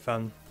it's so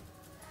fun.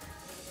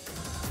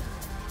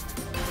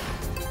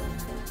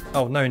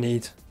 Oh, no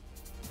need.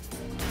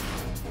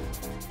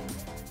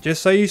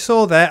 Just so you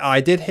saw there,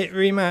 I did hit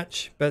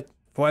rematch, but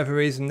for whatever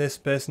reason this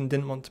person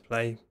didn't want to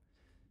play.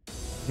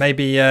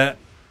 Maybe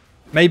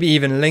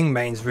even Ling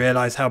mains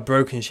realise how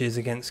broken she is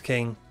against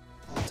King.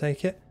 I'll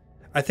take it.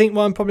 I think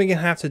what I'm probably going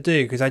to have to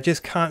do, because I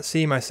just can't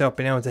see myself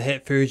being able to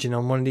hit Fujin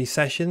on one of these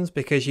sessions,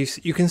 because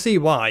you can see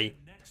why.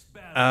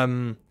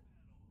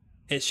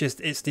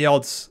 It's the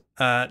odds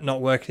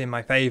not working in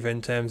my favour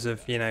in terms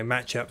of, you know,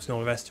 matchups and all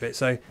the rest of it.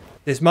 So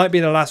this might be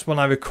the last one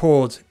I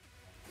record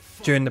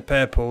during the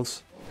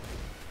purples.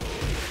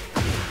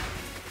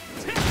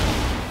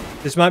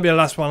 This might be the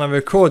last one I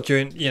record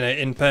during, you know,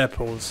 in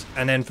purples,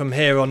 and then from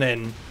here on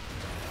in,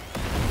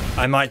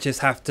 I might just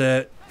have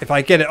to, if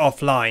I get it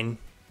offline.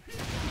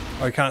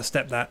 Oh, you can't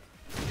step that.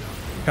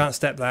 Can't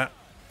step that.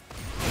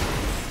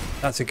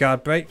 That's a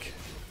guard break.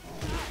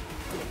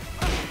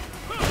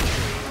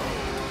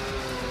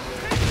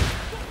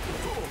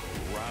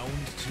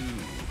 Round 2.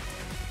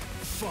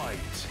 Fight.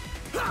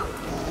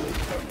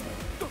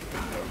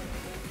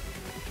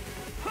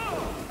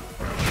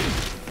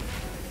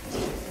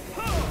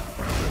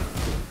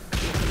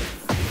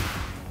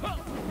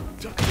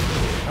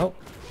 Oh.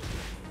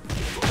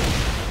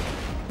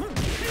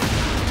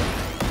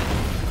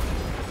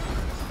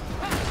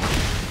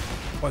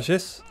 Watch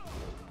this.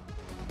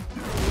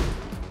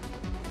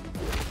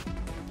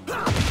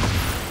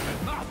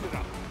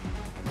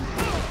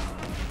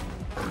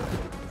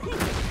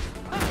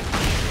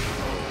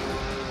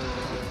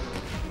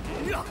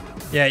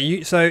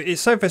 Yeah, so it's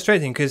so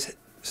frustrating because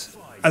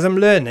as I'm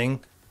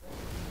learning,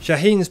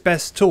 Shaheen's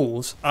best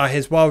tools are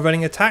his while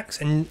running attacks,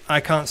 and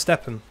I can't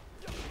step them.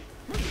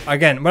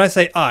 Again, when I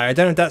say I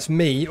don't know if that's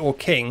me or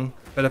King,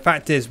 but the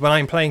fact is when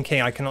I'm playing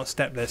King I cannot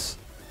step this.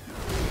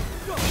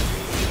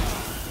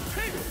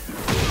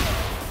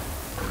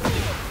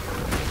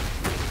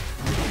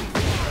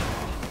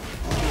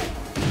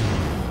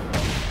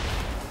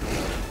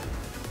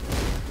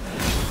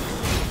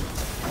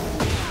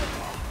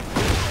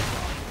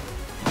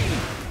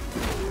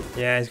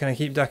 Yeah, he's going to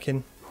keep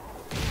ducking.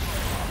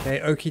 Okay,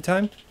 Oki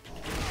time.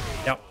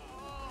 Yep.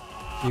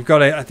 You've got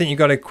to, I think you've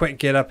got to quick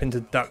get up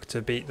into duck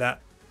to beat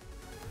that.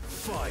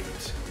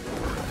 Fight.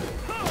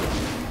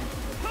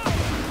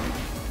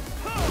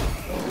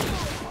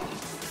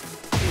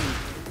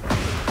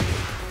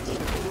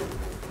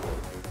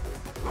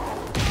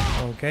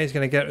 Okay, he's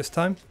going to get it this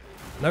time.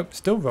 Nope,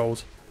 still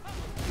rolled.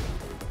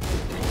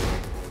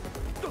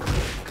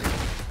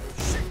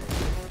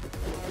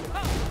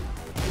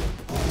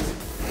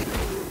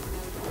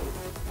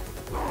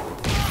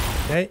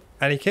 Okay,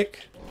 alley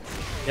kick.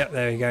 Yep,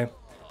 there we go.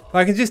 If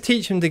I can just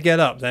teach him to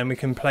get up, then we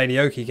can play the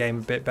Oki game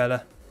a bit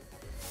better.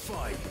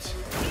 Fight.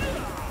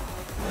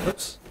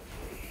 Oops.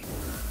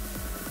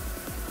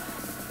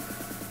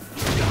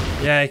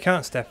 Yeah, he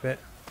can't step it.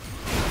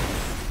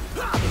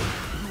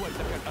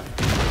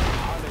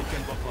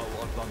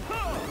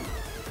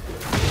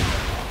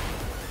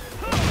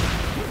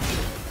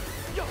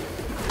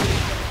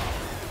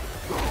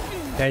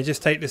 Okay,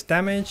 just take this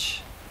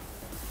damage.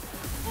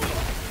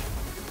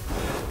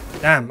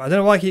 Damn, I don't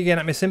know why I keep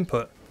getting that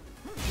misinput.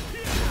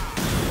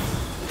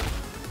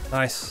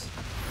 Nice.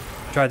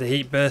 Tried the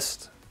heat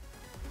burst.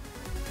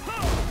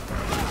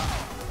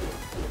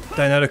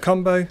 Don't know the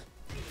combo.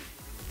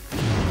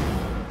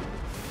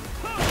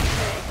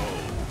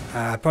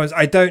 Promise,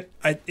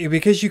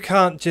 because you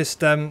can't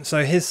just,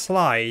 so his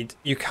slide,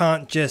 you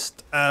can't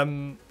just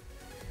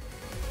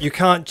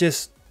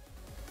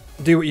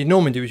do what you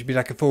normally do, which would be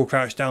like a full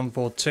crouch down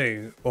for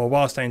 2, or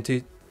while staying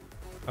 2.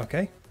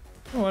 Okay.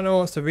 Oh, I know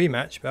wants to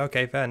rematch, but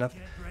okay, fair enough.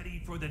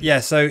 Yeah,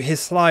 so his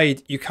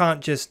slide, you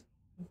can't just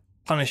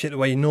punish it the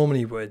way you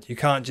normally would. You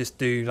can't just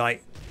do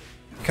like,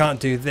 you can't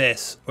do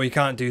this, or you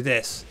can't do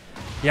this.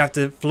 You have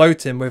to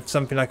float him with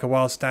something like a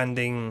while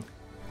standing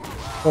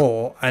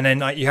 4, and then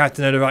like, you have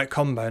to know the right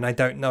combo, and I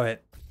don't know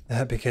it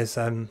because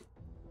I've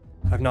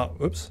not,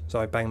 oops,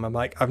 sorry, banged my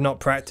mic. I've not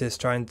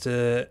practiced trying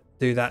to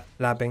do that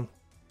labbing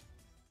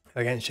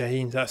against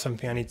Shaheen. That's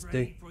something I need to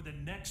do. For the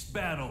next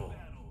battle.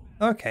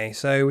 Okay,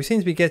 so we seem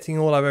to be getting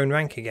all our own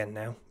rank again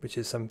now, which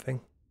is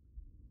something.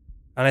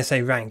 And I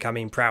say rank, I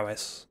mean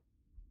prowess.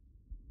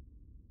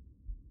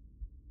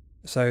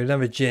 So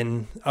another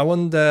Jin. I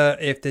wonder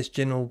if this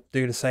Jin will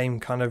do the same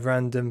kind of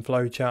random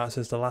flow charts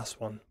as the last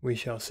one. We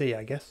shall see,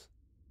 I guess.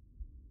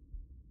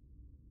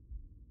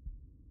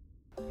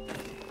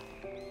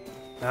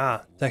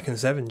 Ah, Tekken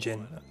 7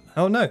 Jin.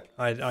 Oh no,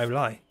 I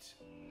lie.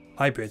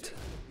 Hybrid.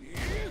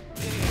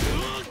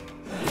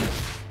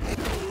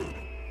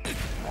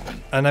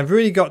 And I've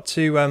really got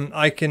to,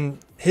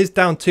 his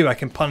down 2 I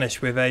can punish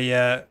with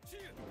a,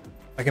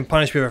 Frankenstein. I can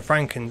punish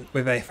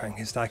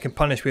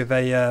with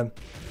a,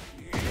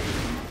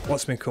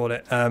 what's me call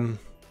it?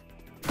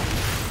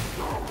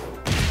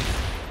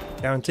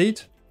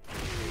 Guaranteed?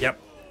 Yep.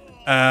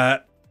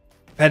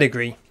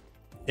 Pedigree.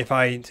 If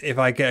I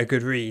get a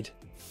good read.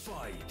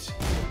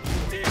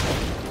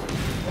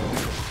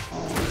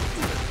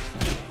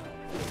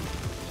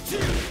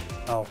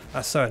 Oh,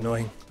 that's so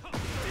annoying.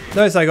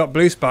 Notice I got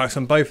blue sparks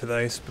on both of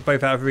those, but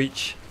both out of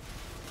reach.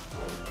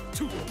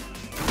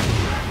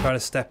 Try to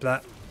step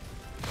that.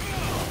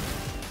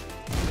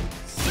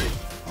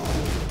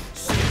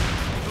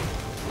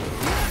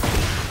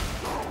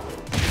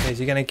 Is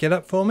he going to get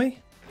up for me?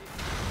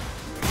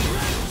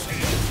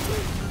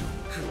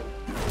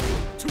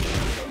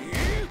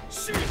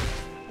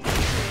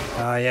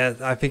 Yeah,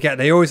 I forget.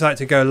 They always like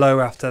to go low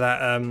after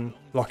that,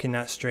 locking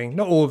that string.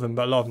 Not all of them,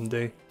 but a lot of them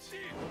do.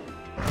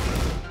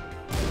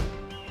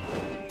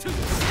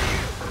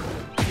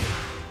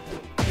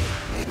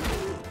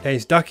 Okay,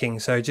 he's ducking,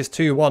 so just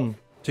 2-1.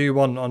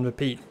 2-1 on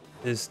repeat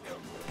is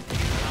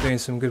doing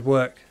some good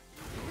work.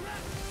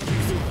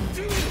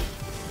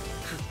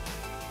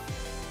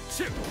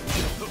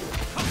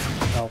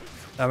 Oh,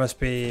 that must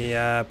be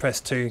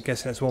press 2.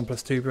 Guessing that's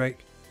 1+2 break.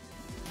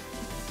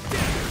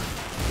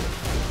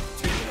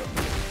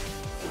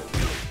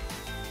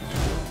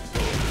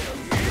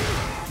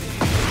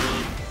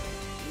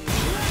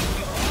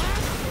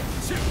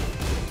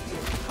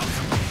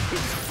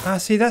 Ah,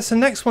 see, that's the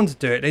next one to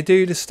do it. They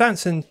do the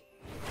stance and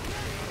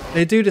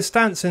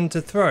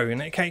to throw,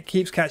 and it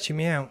keeps catching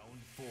me out.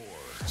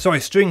 Sorry,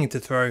 stringing to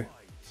throw.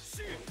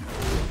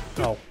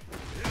 Oh.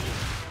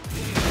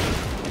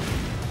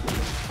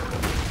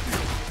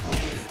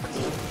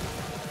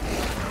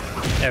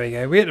 There we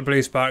go. We hit the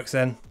blue sparks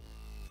then.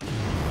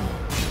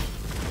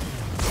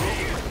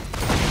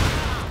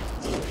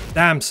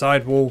 Damn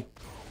sidewall.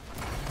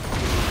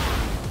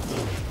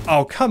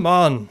 Oh, come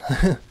on.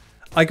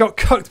 I got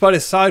cooked by the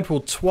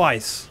sidewall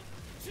twice.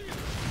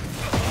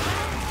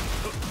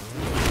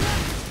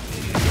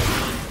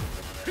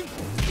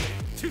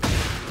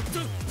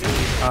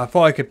 I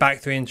thought I could back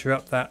 3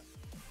 interrupt that.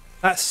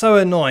 That's so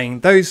annoying.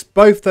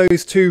 Both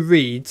those 2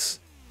 reads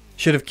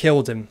should have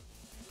killed him.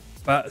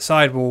 But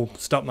sidewall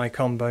stopped my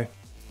combo.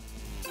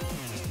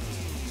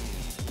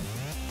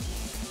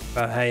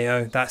 But hey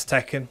oh, that's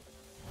Tekken.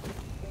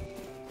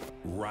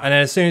 And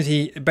then as soon as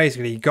he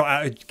basically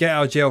got get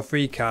out of jail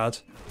free card.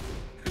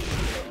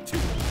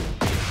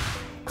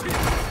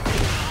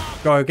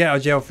 Got a get out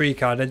of jail free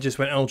card, then just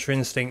went ultra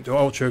instinct or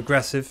ultra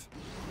aggressive.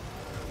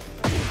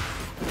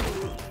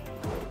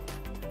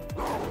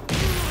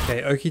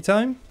 Okay, Oki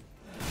time.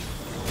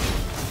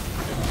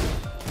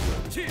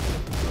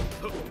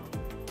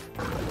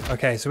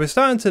 Okay, so we're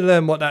starting to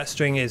learn what that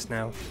string is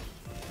now.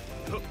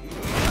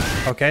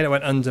 Okay, that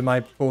went under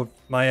my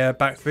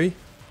back 3.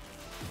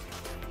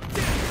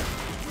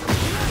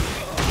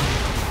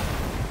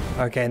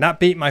 Okay, and that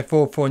beat my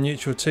 4-4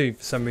 neutral 2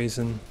 for some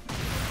reason.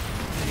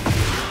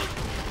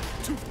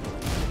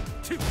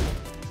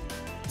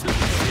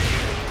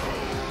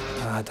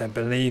 I don't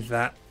believe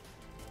that.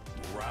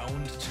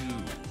 Round 2.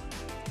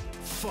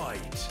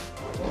 Fight.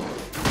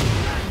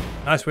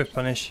 Nice whip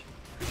punish.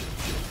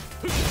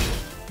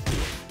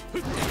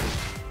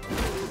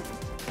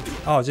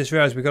 Oh, I just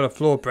realised we've got a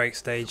floor break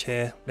stage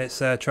here. Let's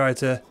try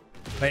to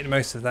make the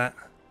most of that.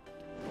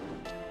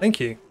 Thank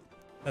you.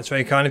 That's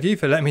very kind of you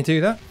for letting me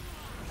do that.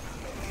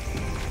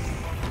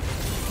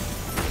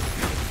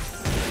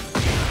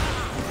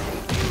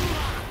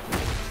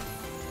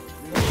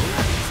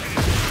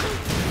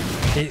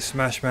 Heat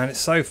smash, man. It's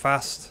so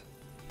fast.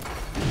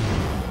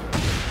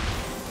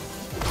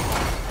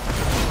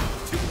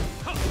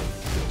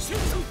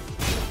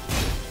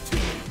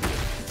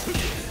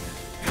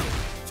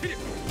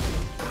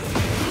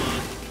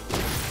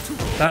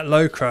 That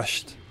low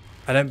crushed.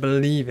 I don't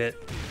believe it.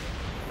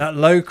 That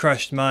low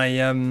crushed my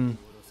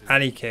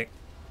alley kick.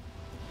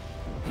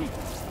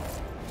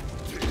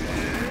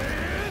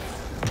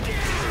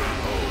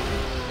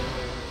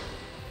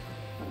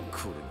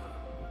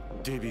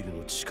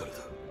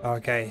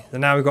 Okay, so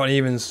now we've got an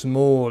even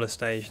smaller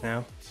stage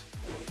now.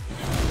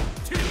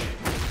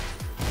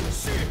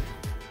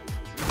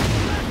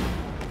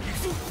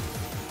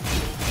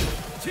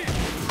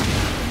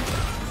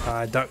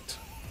 I ducked.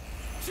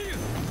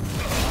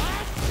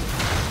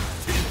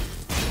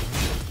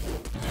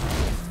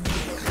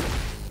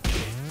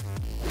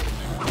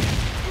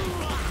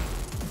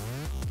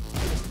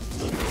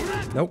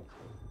 Nope.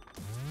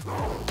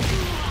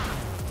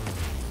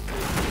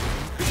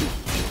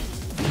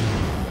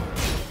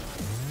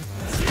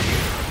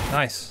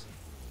 Nice.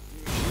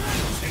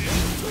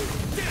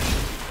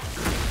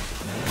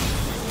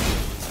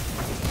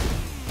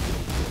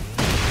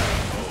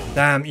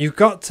 Damn, you've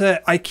got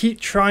to... I keep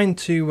trying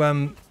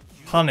to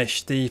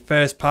punish the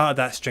first part of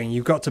that string.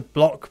 You've got to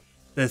block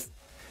the...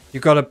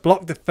 You've got to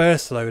block the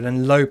first low and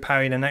then low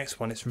parry the next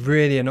one. It's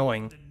really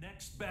annoying.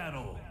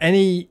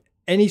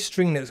 Any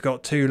string that's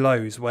got 2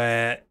 lows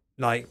where,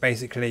 like,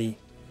 basically...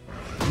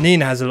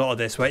 Nina has a lot of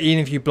this, where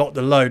even if you block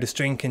the low, the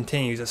string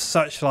continues. It's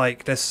such,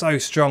 like, they're so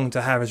strong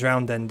to have as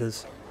round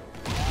enders.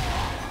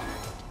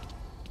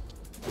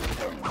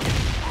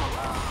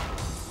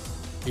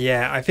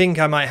 Yeah, I think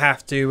I might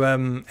have to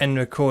end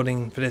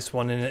recording for this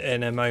one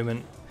in a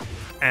moment.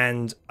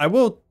 And I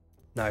will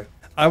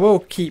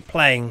keep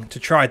playing to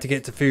try to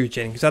get to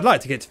Fujin, because I'd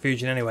like to get to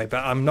Fujin anyway,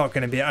 but I'm not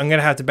going to be... I'm going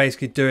to have to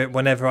basically do it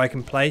whenever I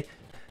can play.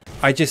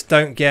 I just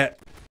don't get...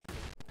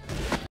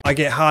 I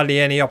get hardly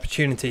any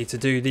opportunity to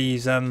do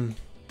these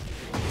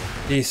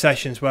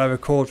sessions where I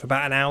record for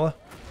about an hour.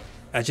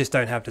 I just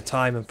don't have the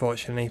time,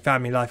 unfortunately.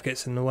 Family life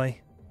gets in the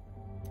way.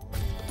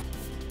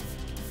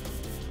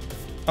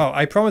 Oh,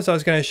 I promised I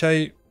was going to show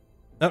you...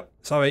 Oh,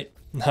 sorry.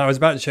 I was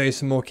about to show you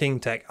some more King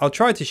tech. I'll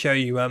try to show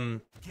you...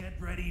 Get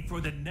ready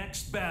for the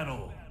next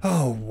battle.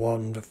 Oh,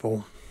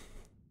 wonderful.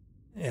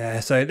 Yeah,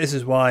 so this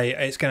is why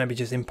it's going to be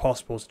just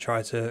impossible to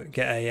try to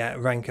get a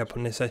rank up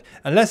on this.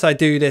 Unless I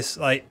do this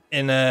like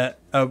in a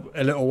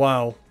little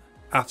while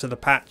after the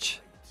patch.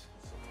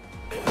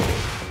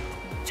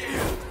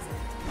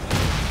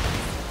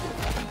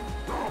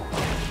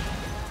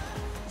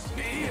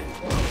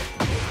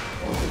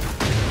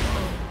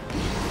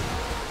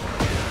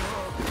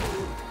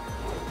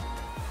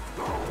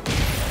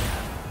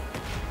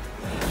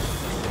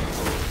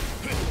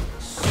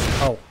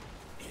 Oh,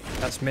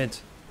 that's mid.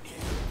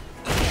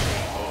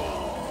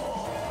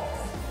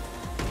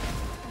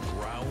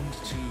 Round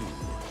 2.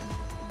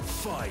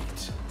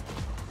 Fight.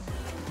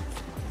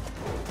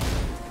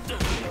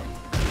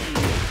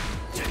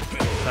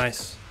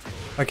 Nice.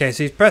 Okay,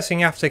 so he's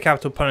pressing after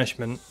capital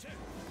punishment.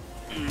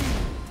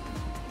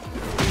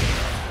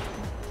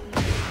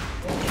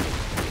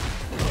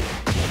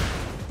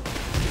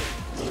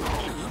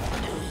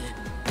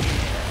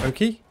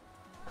 Okay.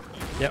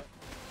 Yep.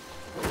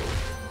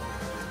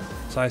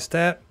 Side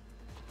step.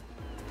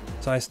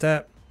 Side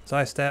step.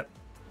 Side step.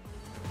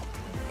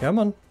 Come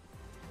on.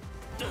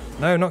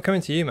 No, not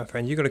coming to you, my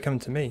friend. You got to come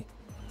to me.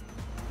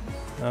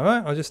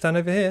 Alright, I'll just stand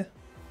over here.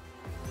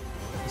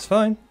 It's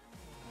fine.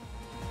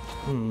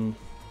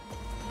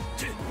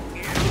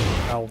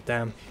 Oh,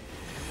 damn.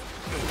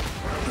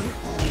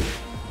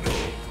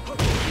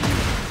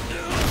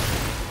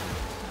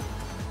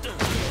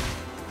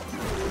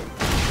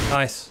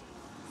 Nice.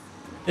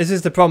 This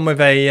is the problem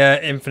with a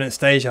infinite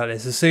stage like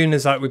this. As soon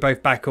as like we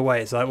both back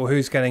away, it's like, well,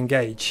 who's going to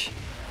engage?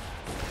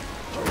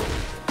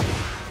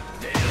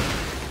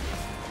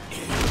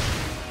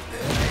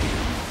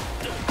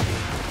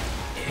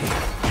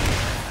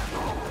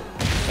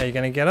 Are you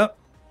going to get up?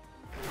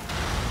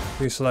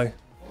 Too slow.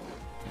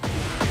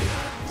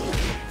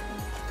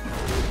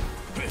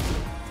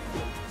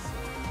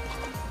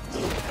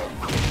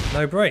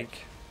 No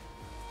break.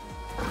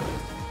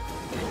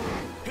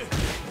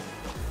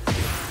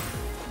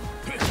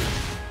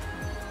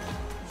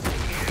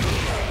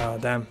 Oh,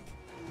 damn.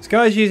 This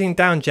guy's using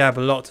down jab a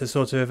lot to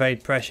sort of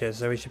evade pressure,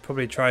 so we should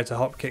probably try to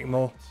hop kick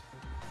more.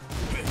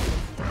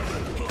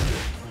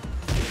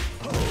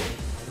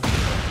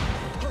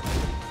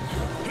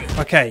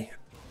 Okay.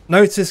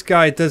 Notice this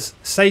guy does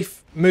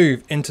safe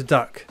move into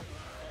duck.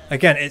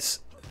 Again, it's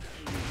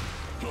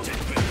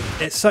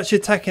such a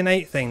Tekken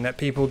 8 thing that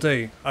people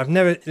do.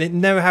 It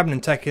never happened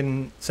in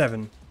Tekken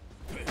 7.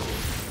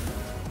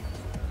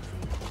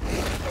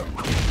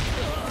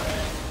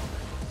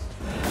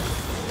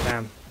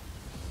 Damn.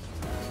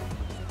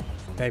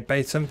 Okay,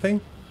 bait something.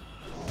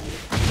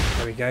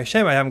 There we go.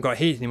 Shame I haven't got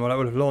heat anymore. That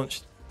would have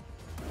launched.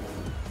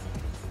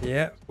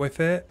 Yeah, whiff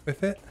it,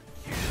 whiff it.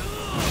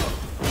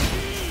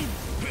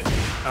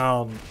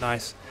 Oh,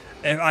 nice.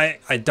 If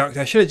I ducked.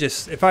 I should have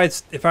just if I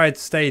had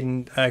stayed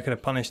and could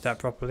have punished that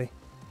properly.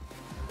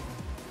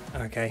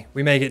 Okay,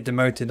 we may get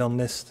demoted on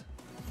this,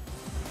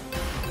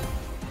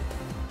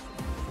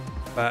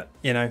 but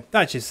you know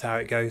that's just how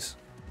it goes.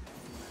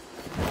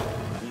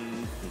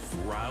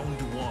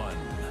 Round 1.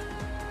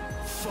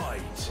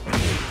 Fight.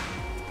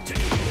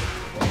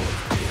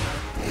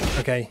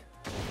 Okay.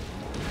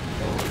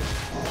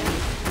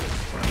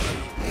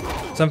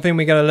 Something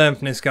we gotta learn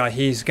from this guy.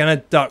 He's gonna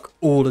duck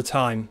all the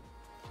time.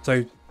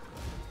 So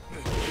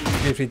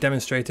beautifully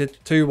demonstrated.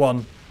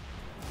 2-1.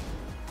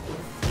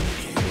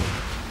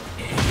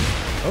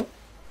 Oh.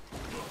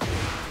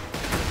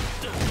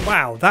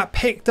 Wow, that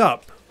picked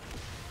up.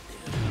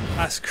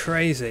 That's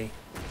crazy.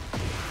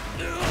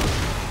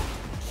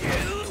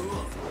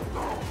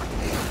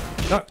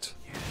 Ducked.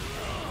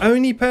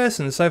 Only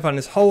person so far in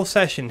this whole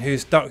session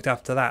who's ducked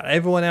after that.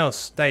 Everyone else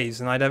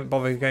stays and I don't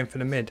bother going for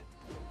the mid.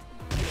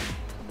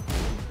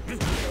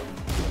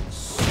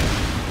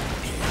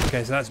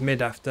 Okay, so that's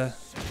mid after.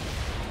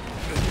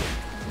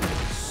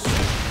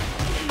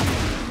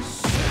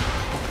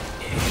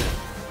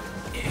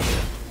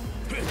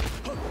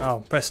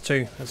 Oh, press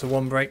 2. That's a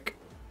 1 break.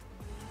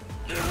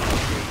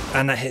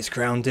 And that hit's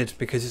grounded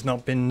because it's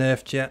not been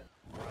nerfed yet.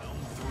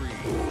 Round 3.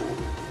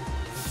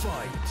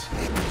 Fight.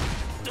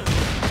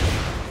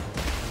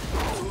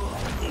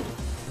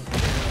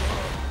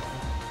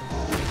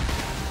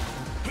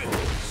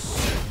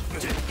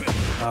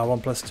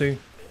 1+2.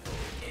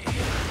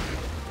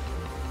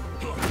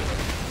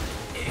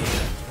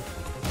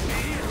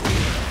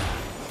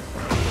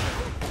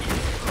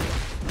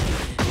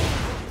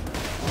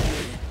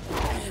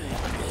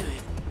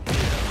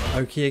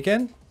 Oki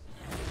again.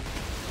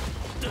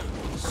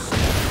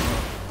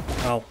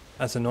 Oh,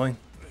 that's annoying.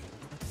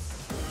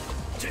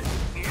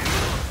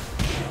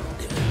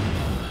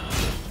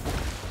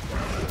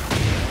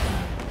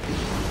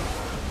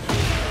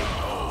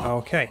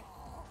 Okay.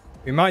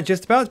 We might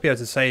just about be able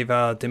to save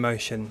our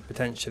demotion,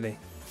 potentially.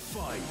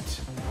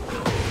 Fight.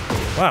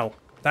 Wow,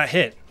 that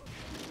hit.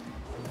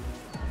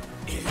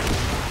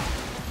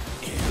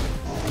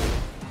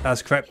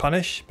 That's correct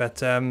punish,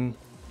 but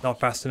not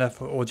fast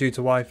enough or due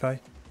to Wi-Fi.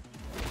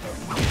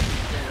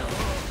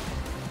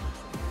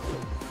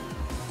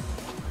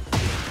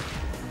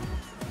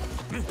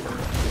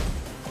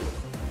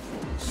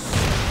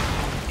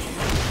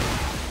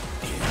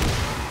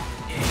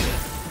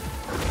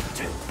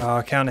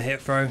 Oh, counter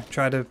hit throw.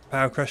 Try to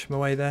power crush him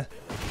away there.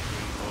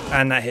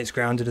 And that hits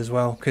grounded as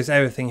well, because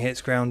everything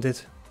hits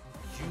grounded.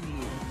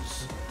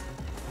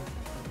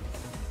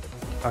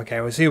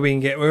 Okay, we'll see what we can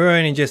get. We're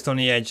only just on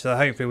the edge, so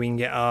hopefully we can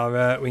get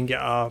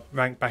our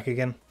rank back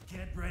again.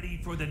 Get ready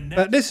for the next.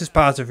 But this is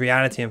part of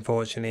reality,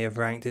 unfortunately, of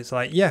ranked. It's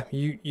like, yeah,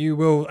 you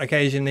will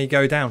occasionally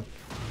go down.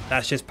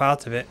 That's just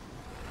part of it.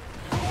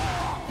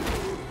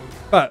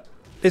 But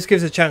this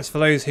gives a chance for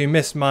those who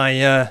missed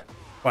my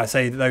well, I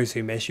say those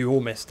who missed, you all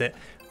missed it.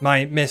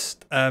 My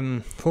missed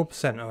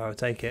 4%, oh, I'll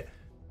take it.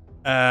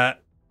 The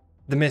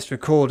missed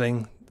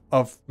recording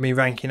of me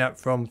ranking up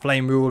from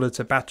Flame Ruler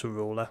to Battle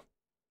Ruler.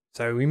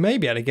 So we may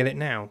be able to get it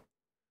now.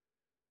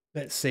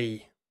 Let's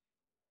see.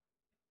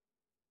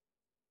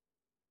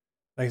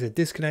 Like I said,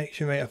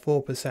 disconnection rate of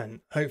 4%.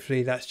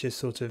 Hopefully that's just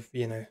sort of,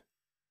 you know.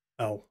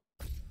 Oh.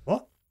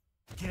 What?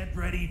 Get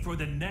ready for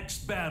the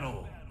next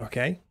battle.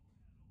 Okay.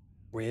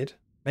 Weird.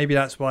 Maybe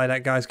that's why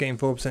that guy's getting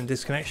 4%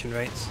 disconnection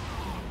rates.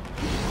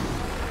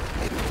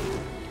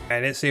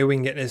 Okay, let's see if we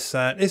can get this.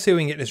 Let's see if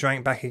we can get this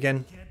rank back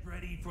again. Get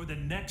ready for the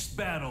next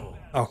battle.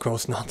 Oh, of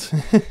course not.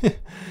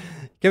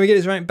 Can we get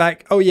this rank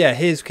back? Oh yeah,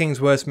 here's King's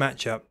worst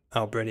matchup.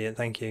 Oh, brilliant!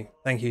 Thank you,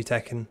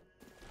 Tekken.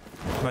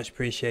 Much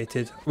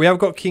appreciated. We have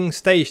got King's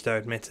stage though,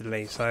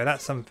 admittedly, so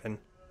that's something.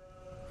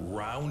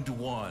 Round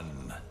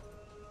 1.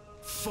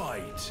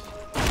 Fight.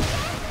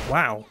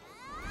 Wow.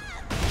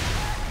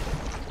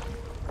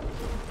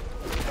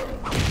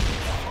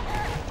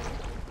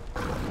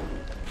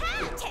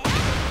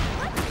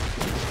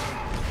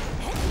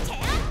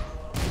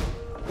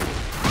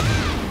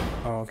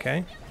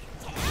 Okay.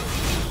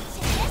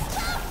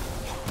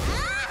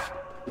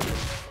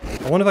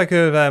 I wonder if I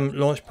could have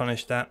launch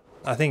punished that.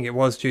 I think it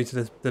was due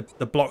to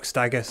the block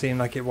stagger. Seemed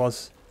like it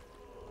was.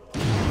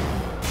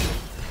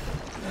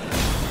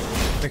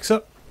 Mix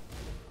up.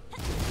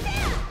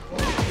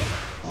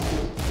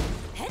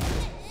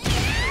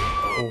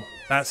 Oh,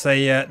 that's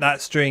a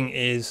that string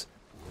is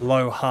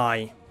low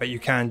high, but you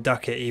can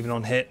duck it even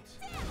on hit.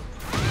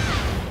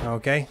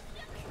 Okay.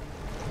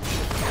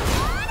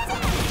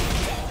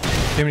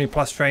 Too many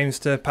plus frames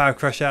to power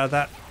crush out of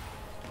that.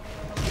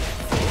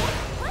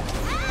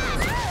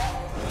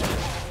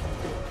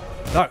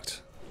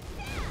 Ducked.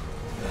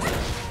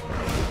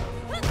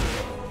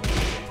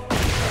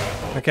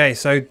 Okay,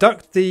 so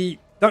ducked the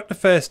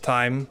first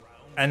time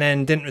and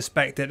then didn't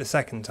respect it the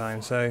second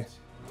time, so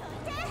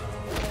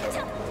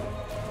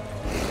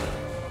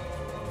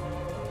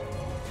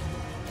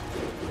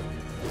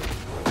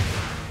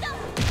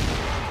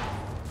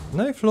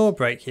no floor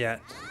break yet.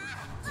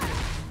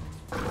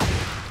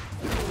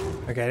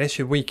 Okay, this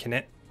should weaken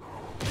it.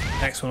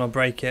 Next one will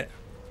break it.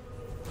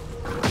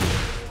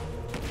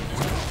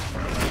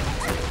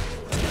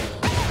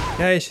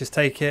 Okay, let's just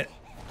take it.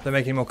 Don't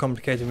make it more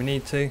complicated than we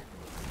need to.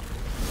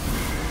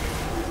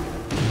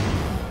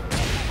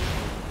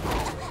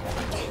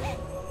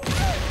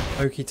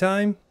 Okie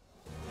time.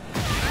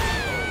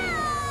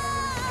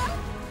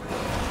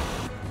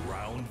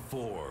 Round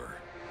 4.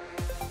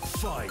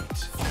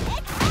 Fight.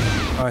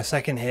 Alright,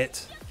 second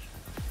hit.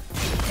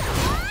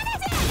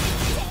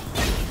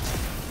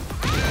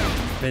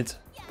 Mid.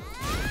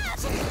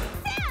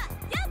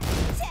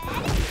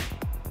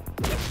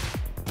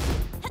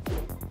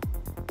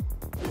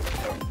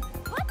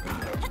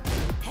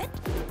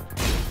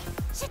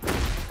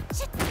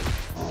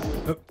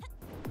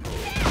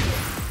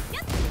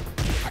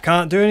 I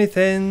can't do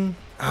anything.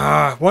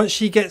 Once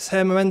she gets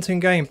her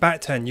momentum going,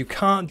 back turn, you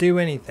can't do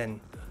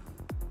anything.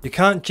 You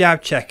can't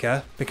jab check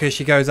her because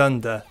she goes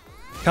under.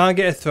 Can't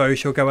get a throw,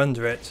 she'll go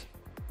under it.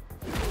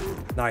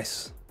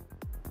 Nice.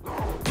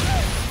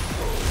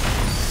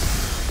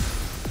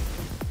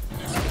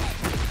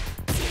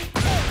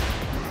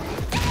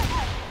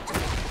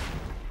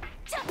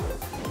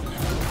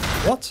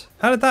 What?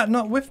 How did that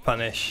not whiff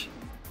punish?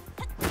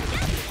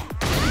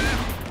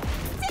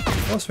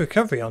 What's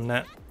recovery on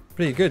that?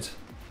 Pretty good.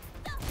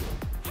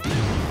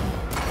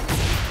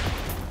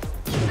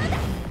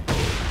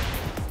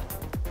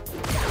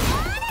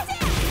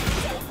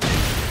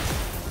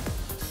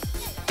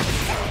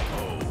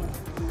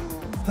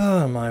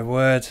 Oh my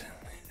word.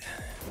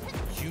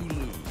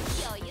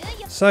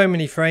 So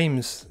many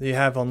frames you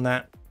have on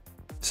that.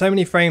 So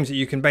many frames that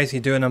you can basically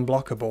do an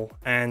unblockable,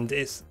 and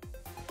it's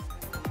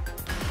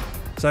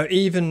so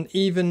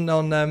even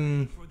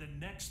on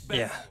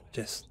yeah,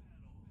 just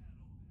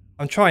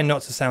I'm trying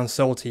not to sound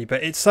salty,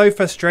 but it's so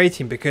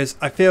frustrating because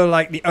I feel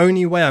like the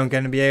only way I'm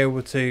going to be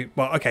able to,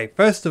 well, okay,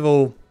 first of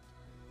all,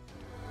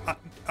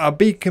 I'll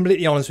be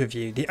completely honest with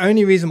you. The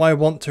only reason why I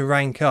want to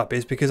rank up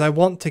is because I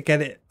want to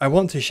get it. I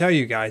want to show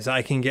you guys that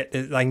I can get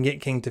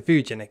King to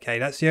Fujin. Okay,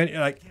 that's the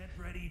only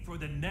for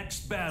the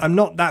next battle. I'm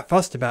not that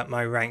fussed about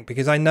my rank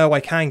because I know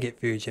I can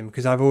get Fujin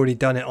because I've already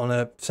done it on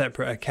a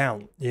separate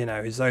account, you know,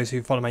 as those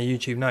who follow my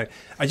YouTube know.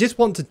 I just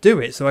want to do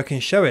it so I can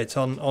show it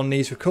on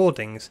these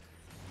recordings.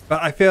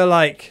 But I feel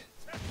like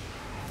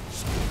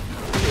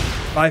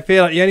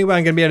the only way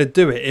I'm going to be able to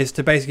do it is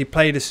to basically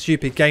play the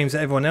stupid games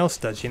that everyone else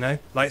does, you know?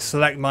 Like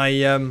select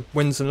my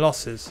wins and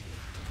losses.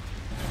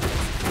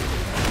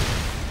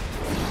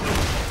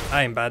 That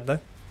ain't bad though.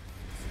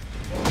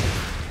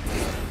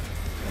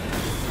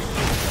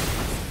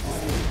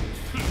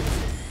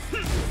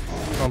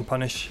 Come on,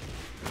 punish.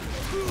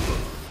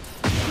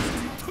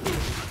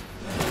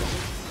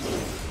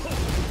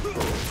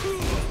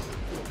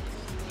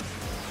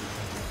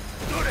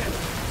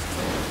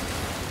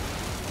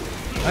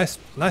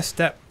 Nice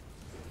step.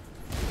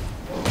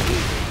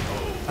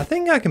 I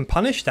think I can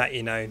punish that,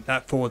 you know,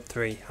 that forward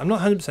 3. I'm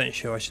not 100%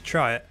 sure. I should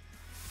try it.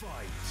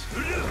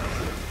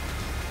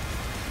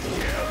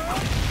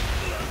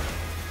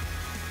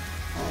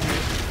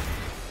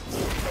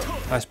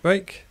 Nice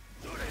break.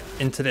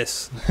 Into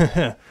this.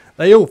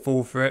 They all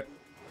fall for it.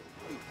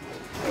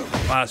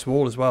 Wow, that's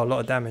wall as well. A lot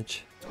of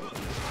damage.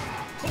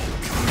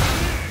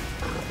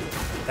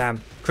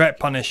 Damn. Correct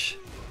punish.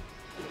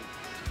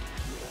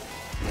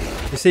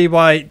 You see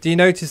why? Do you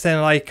notice then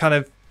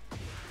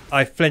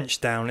I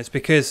flinched down? It's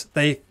because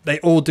they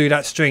all do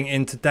that string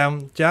into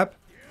down jab.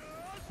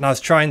 And I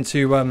was trying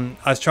to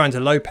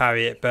low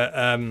parry it, but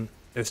it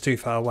was too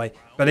far away.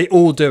 But they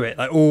all do it.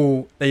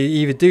 They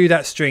either do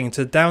that string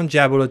to down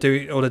jab or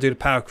they do the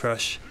power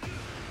crush.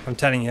 I'm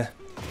telling you.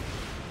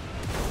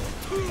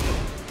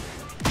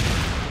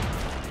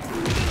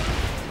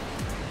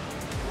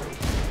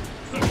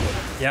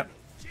 Yep.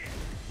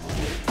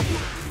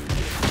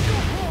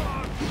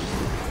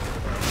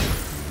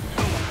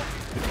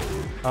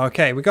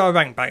 Okay, we got a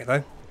rank back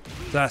though.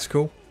 So that's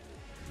cool.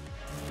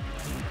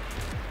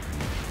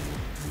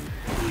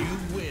 You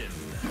win.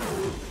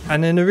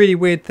 And then the really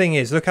weird thing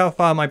is, look how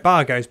far my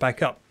bar goes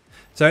back up.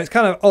 So it's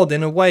kind of odd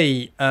in a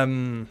way.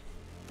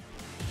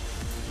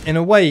 In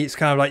a way, it's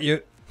kind of like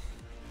you.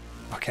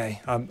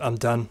 Okay, I'm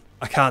done.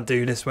 I can't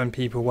do this when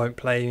people won't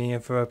play me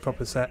for a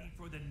proper set.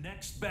 For the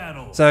next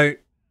battle. So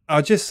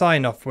I'll just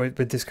sign off with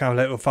this kind of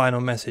little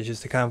final message as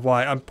to kind of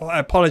why I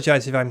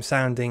apologise if I'm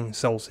sounding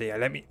salty.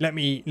 Let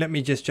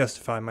me just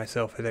justify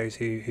myself for those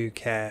who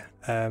care.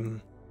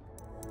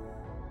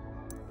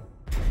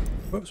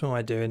 Whoops, what am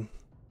I doing?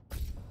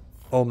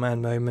 Old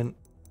man moment.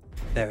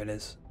 There it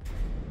is.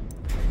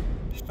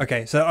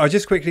 Okay, so I'll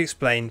just quickly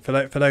explain for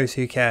those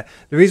who care.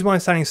 The reason why I'm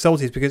sounding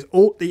salty is because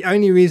the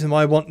only reason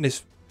why I want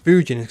this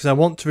Fujin is because I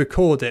want to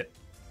record it,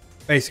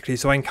 basically,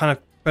 so I can kind of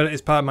put it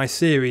as part of my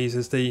series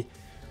as the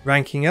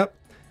ranking up.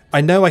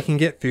 I know I can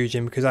get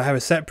Fujin because I have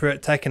a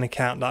separate Tekken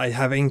account that I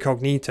have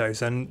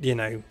incognitos and, you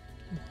know,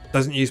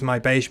 doesn't use my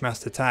Beige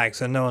Master tag,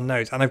 so no one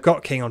knows. And I've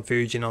got King on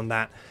Fujin on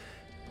that.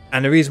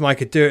 And the reason why I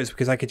could do it is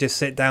because I could just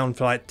sit down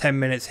for like 10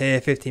 minutes here,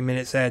 15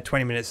 minutes there,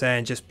 20 minutes there,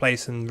 and just play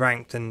some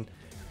ranked and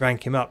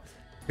rank him up.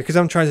 Because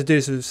I'm trying to do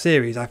this as a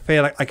series, I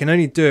feel like I can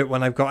only do it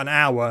when I've got an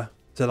hour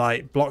to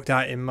like blocked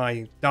out in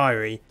my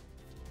diary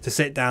to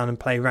sit down and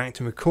play ranked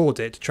and record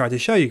it to try to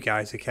show you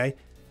guys, okay?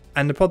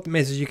 And the problem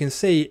is, as you can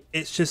see,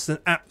 it's just an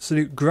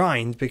absolute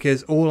grind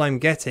because all I'm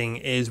getting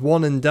is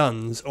one and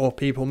dones or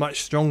people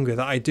much stronger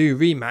that I do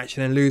rematch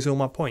and then lose all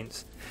my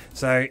points.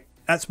 So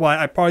that's why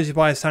I apologize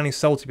why I'm sounding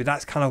salty, but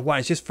that's kind of why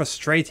it's just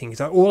frustrating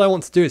because all I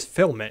want to do is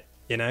film it,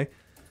 you know.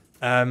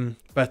 And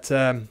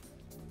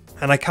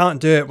I can't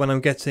do it when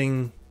I'm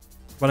getting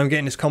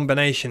this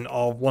combination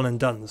of one and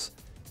dones.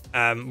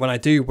 When I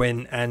do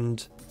win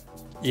and,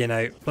 you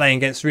know, playing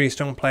against really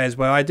strong players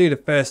where I do the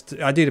best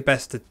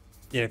to,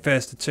 you know,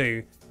 first to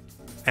 2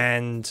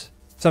 and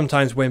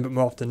sometimes win but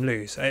more often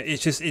lose.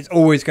 It's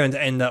always going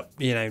to end up,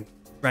 you know,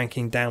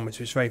 ranking downwards,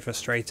 which is very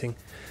frustrating.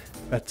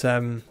 But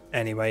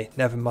anyway,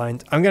 never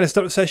mind. I'm going to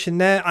stop the session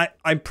there.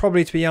 I'm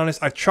probably, to be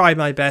honest, I've tried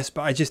my best,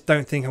 but I just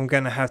don't think I'm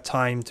going to have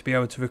time to be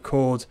able to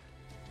record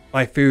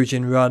my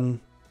Fujin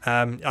run.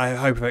 I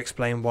hope I've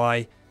explained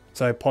why.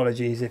 So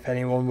apologies if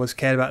anyone was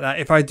cared about that.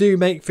 If I do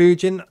make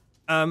Fujin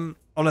on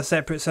a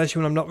separate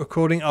session when I'm not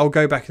recording, I'll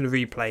go back to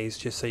the replays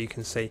just so you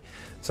can see.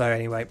 So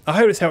anyway, I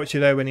hope this helped you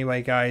though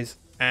anyway, guys,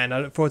 and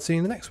I look forward to seeing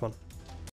you in the next one.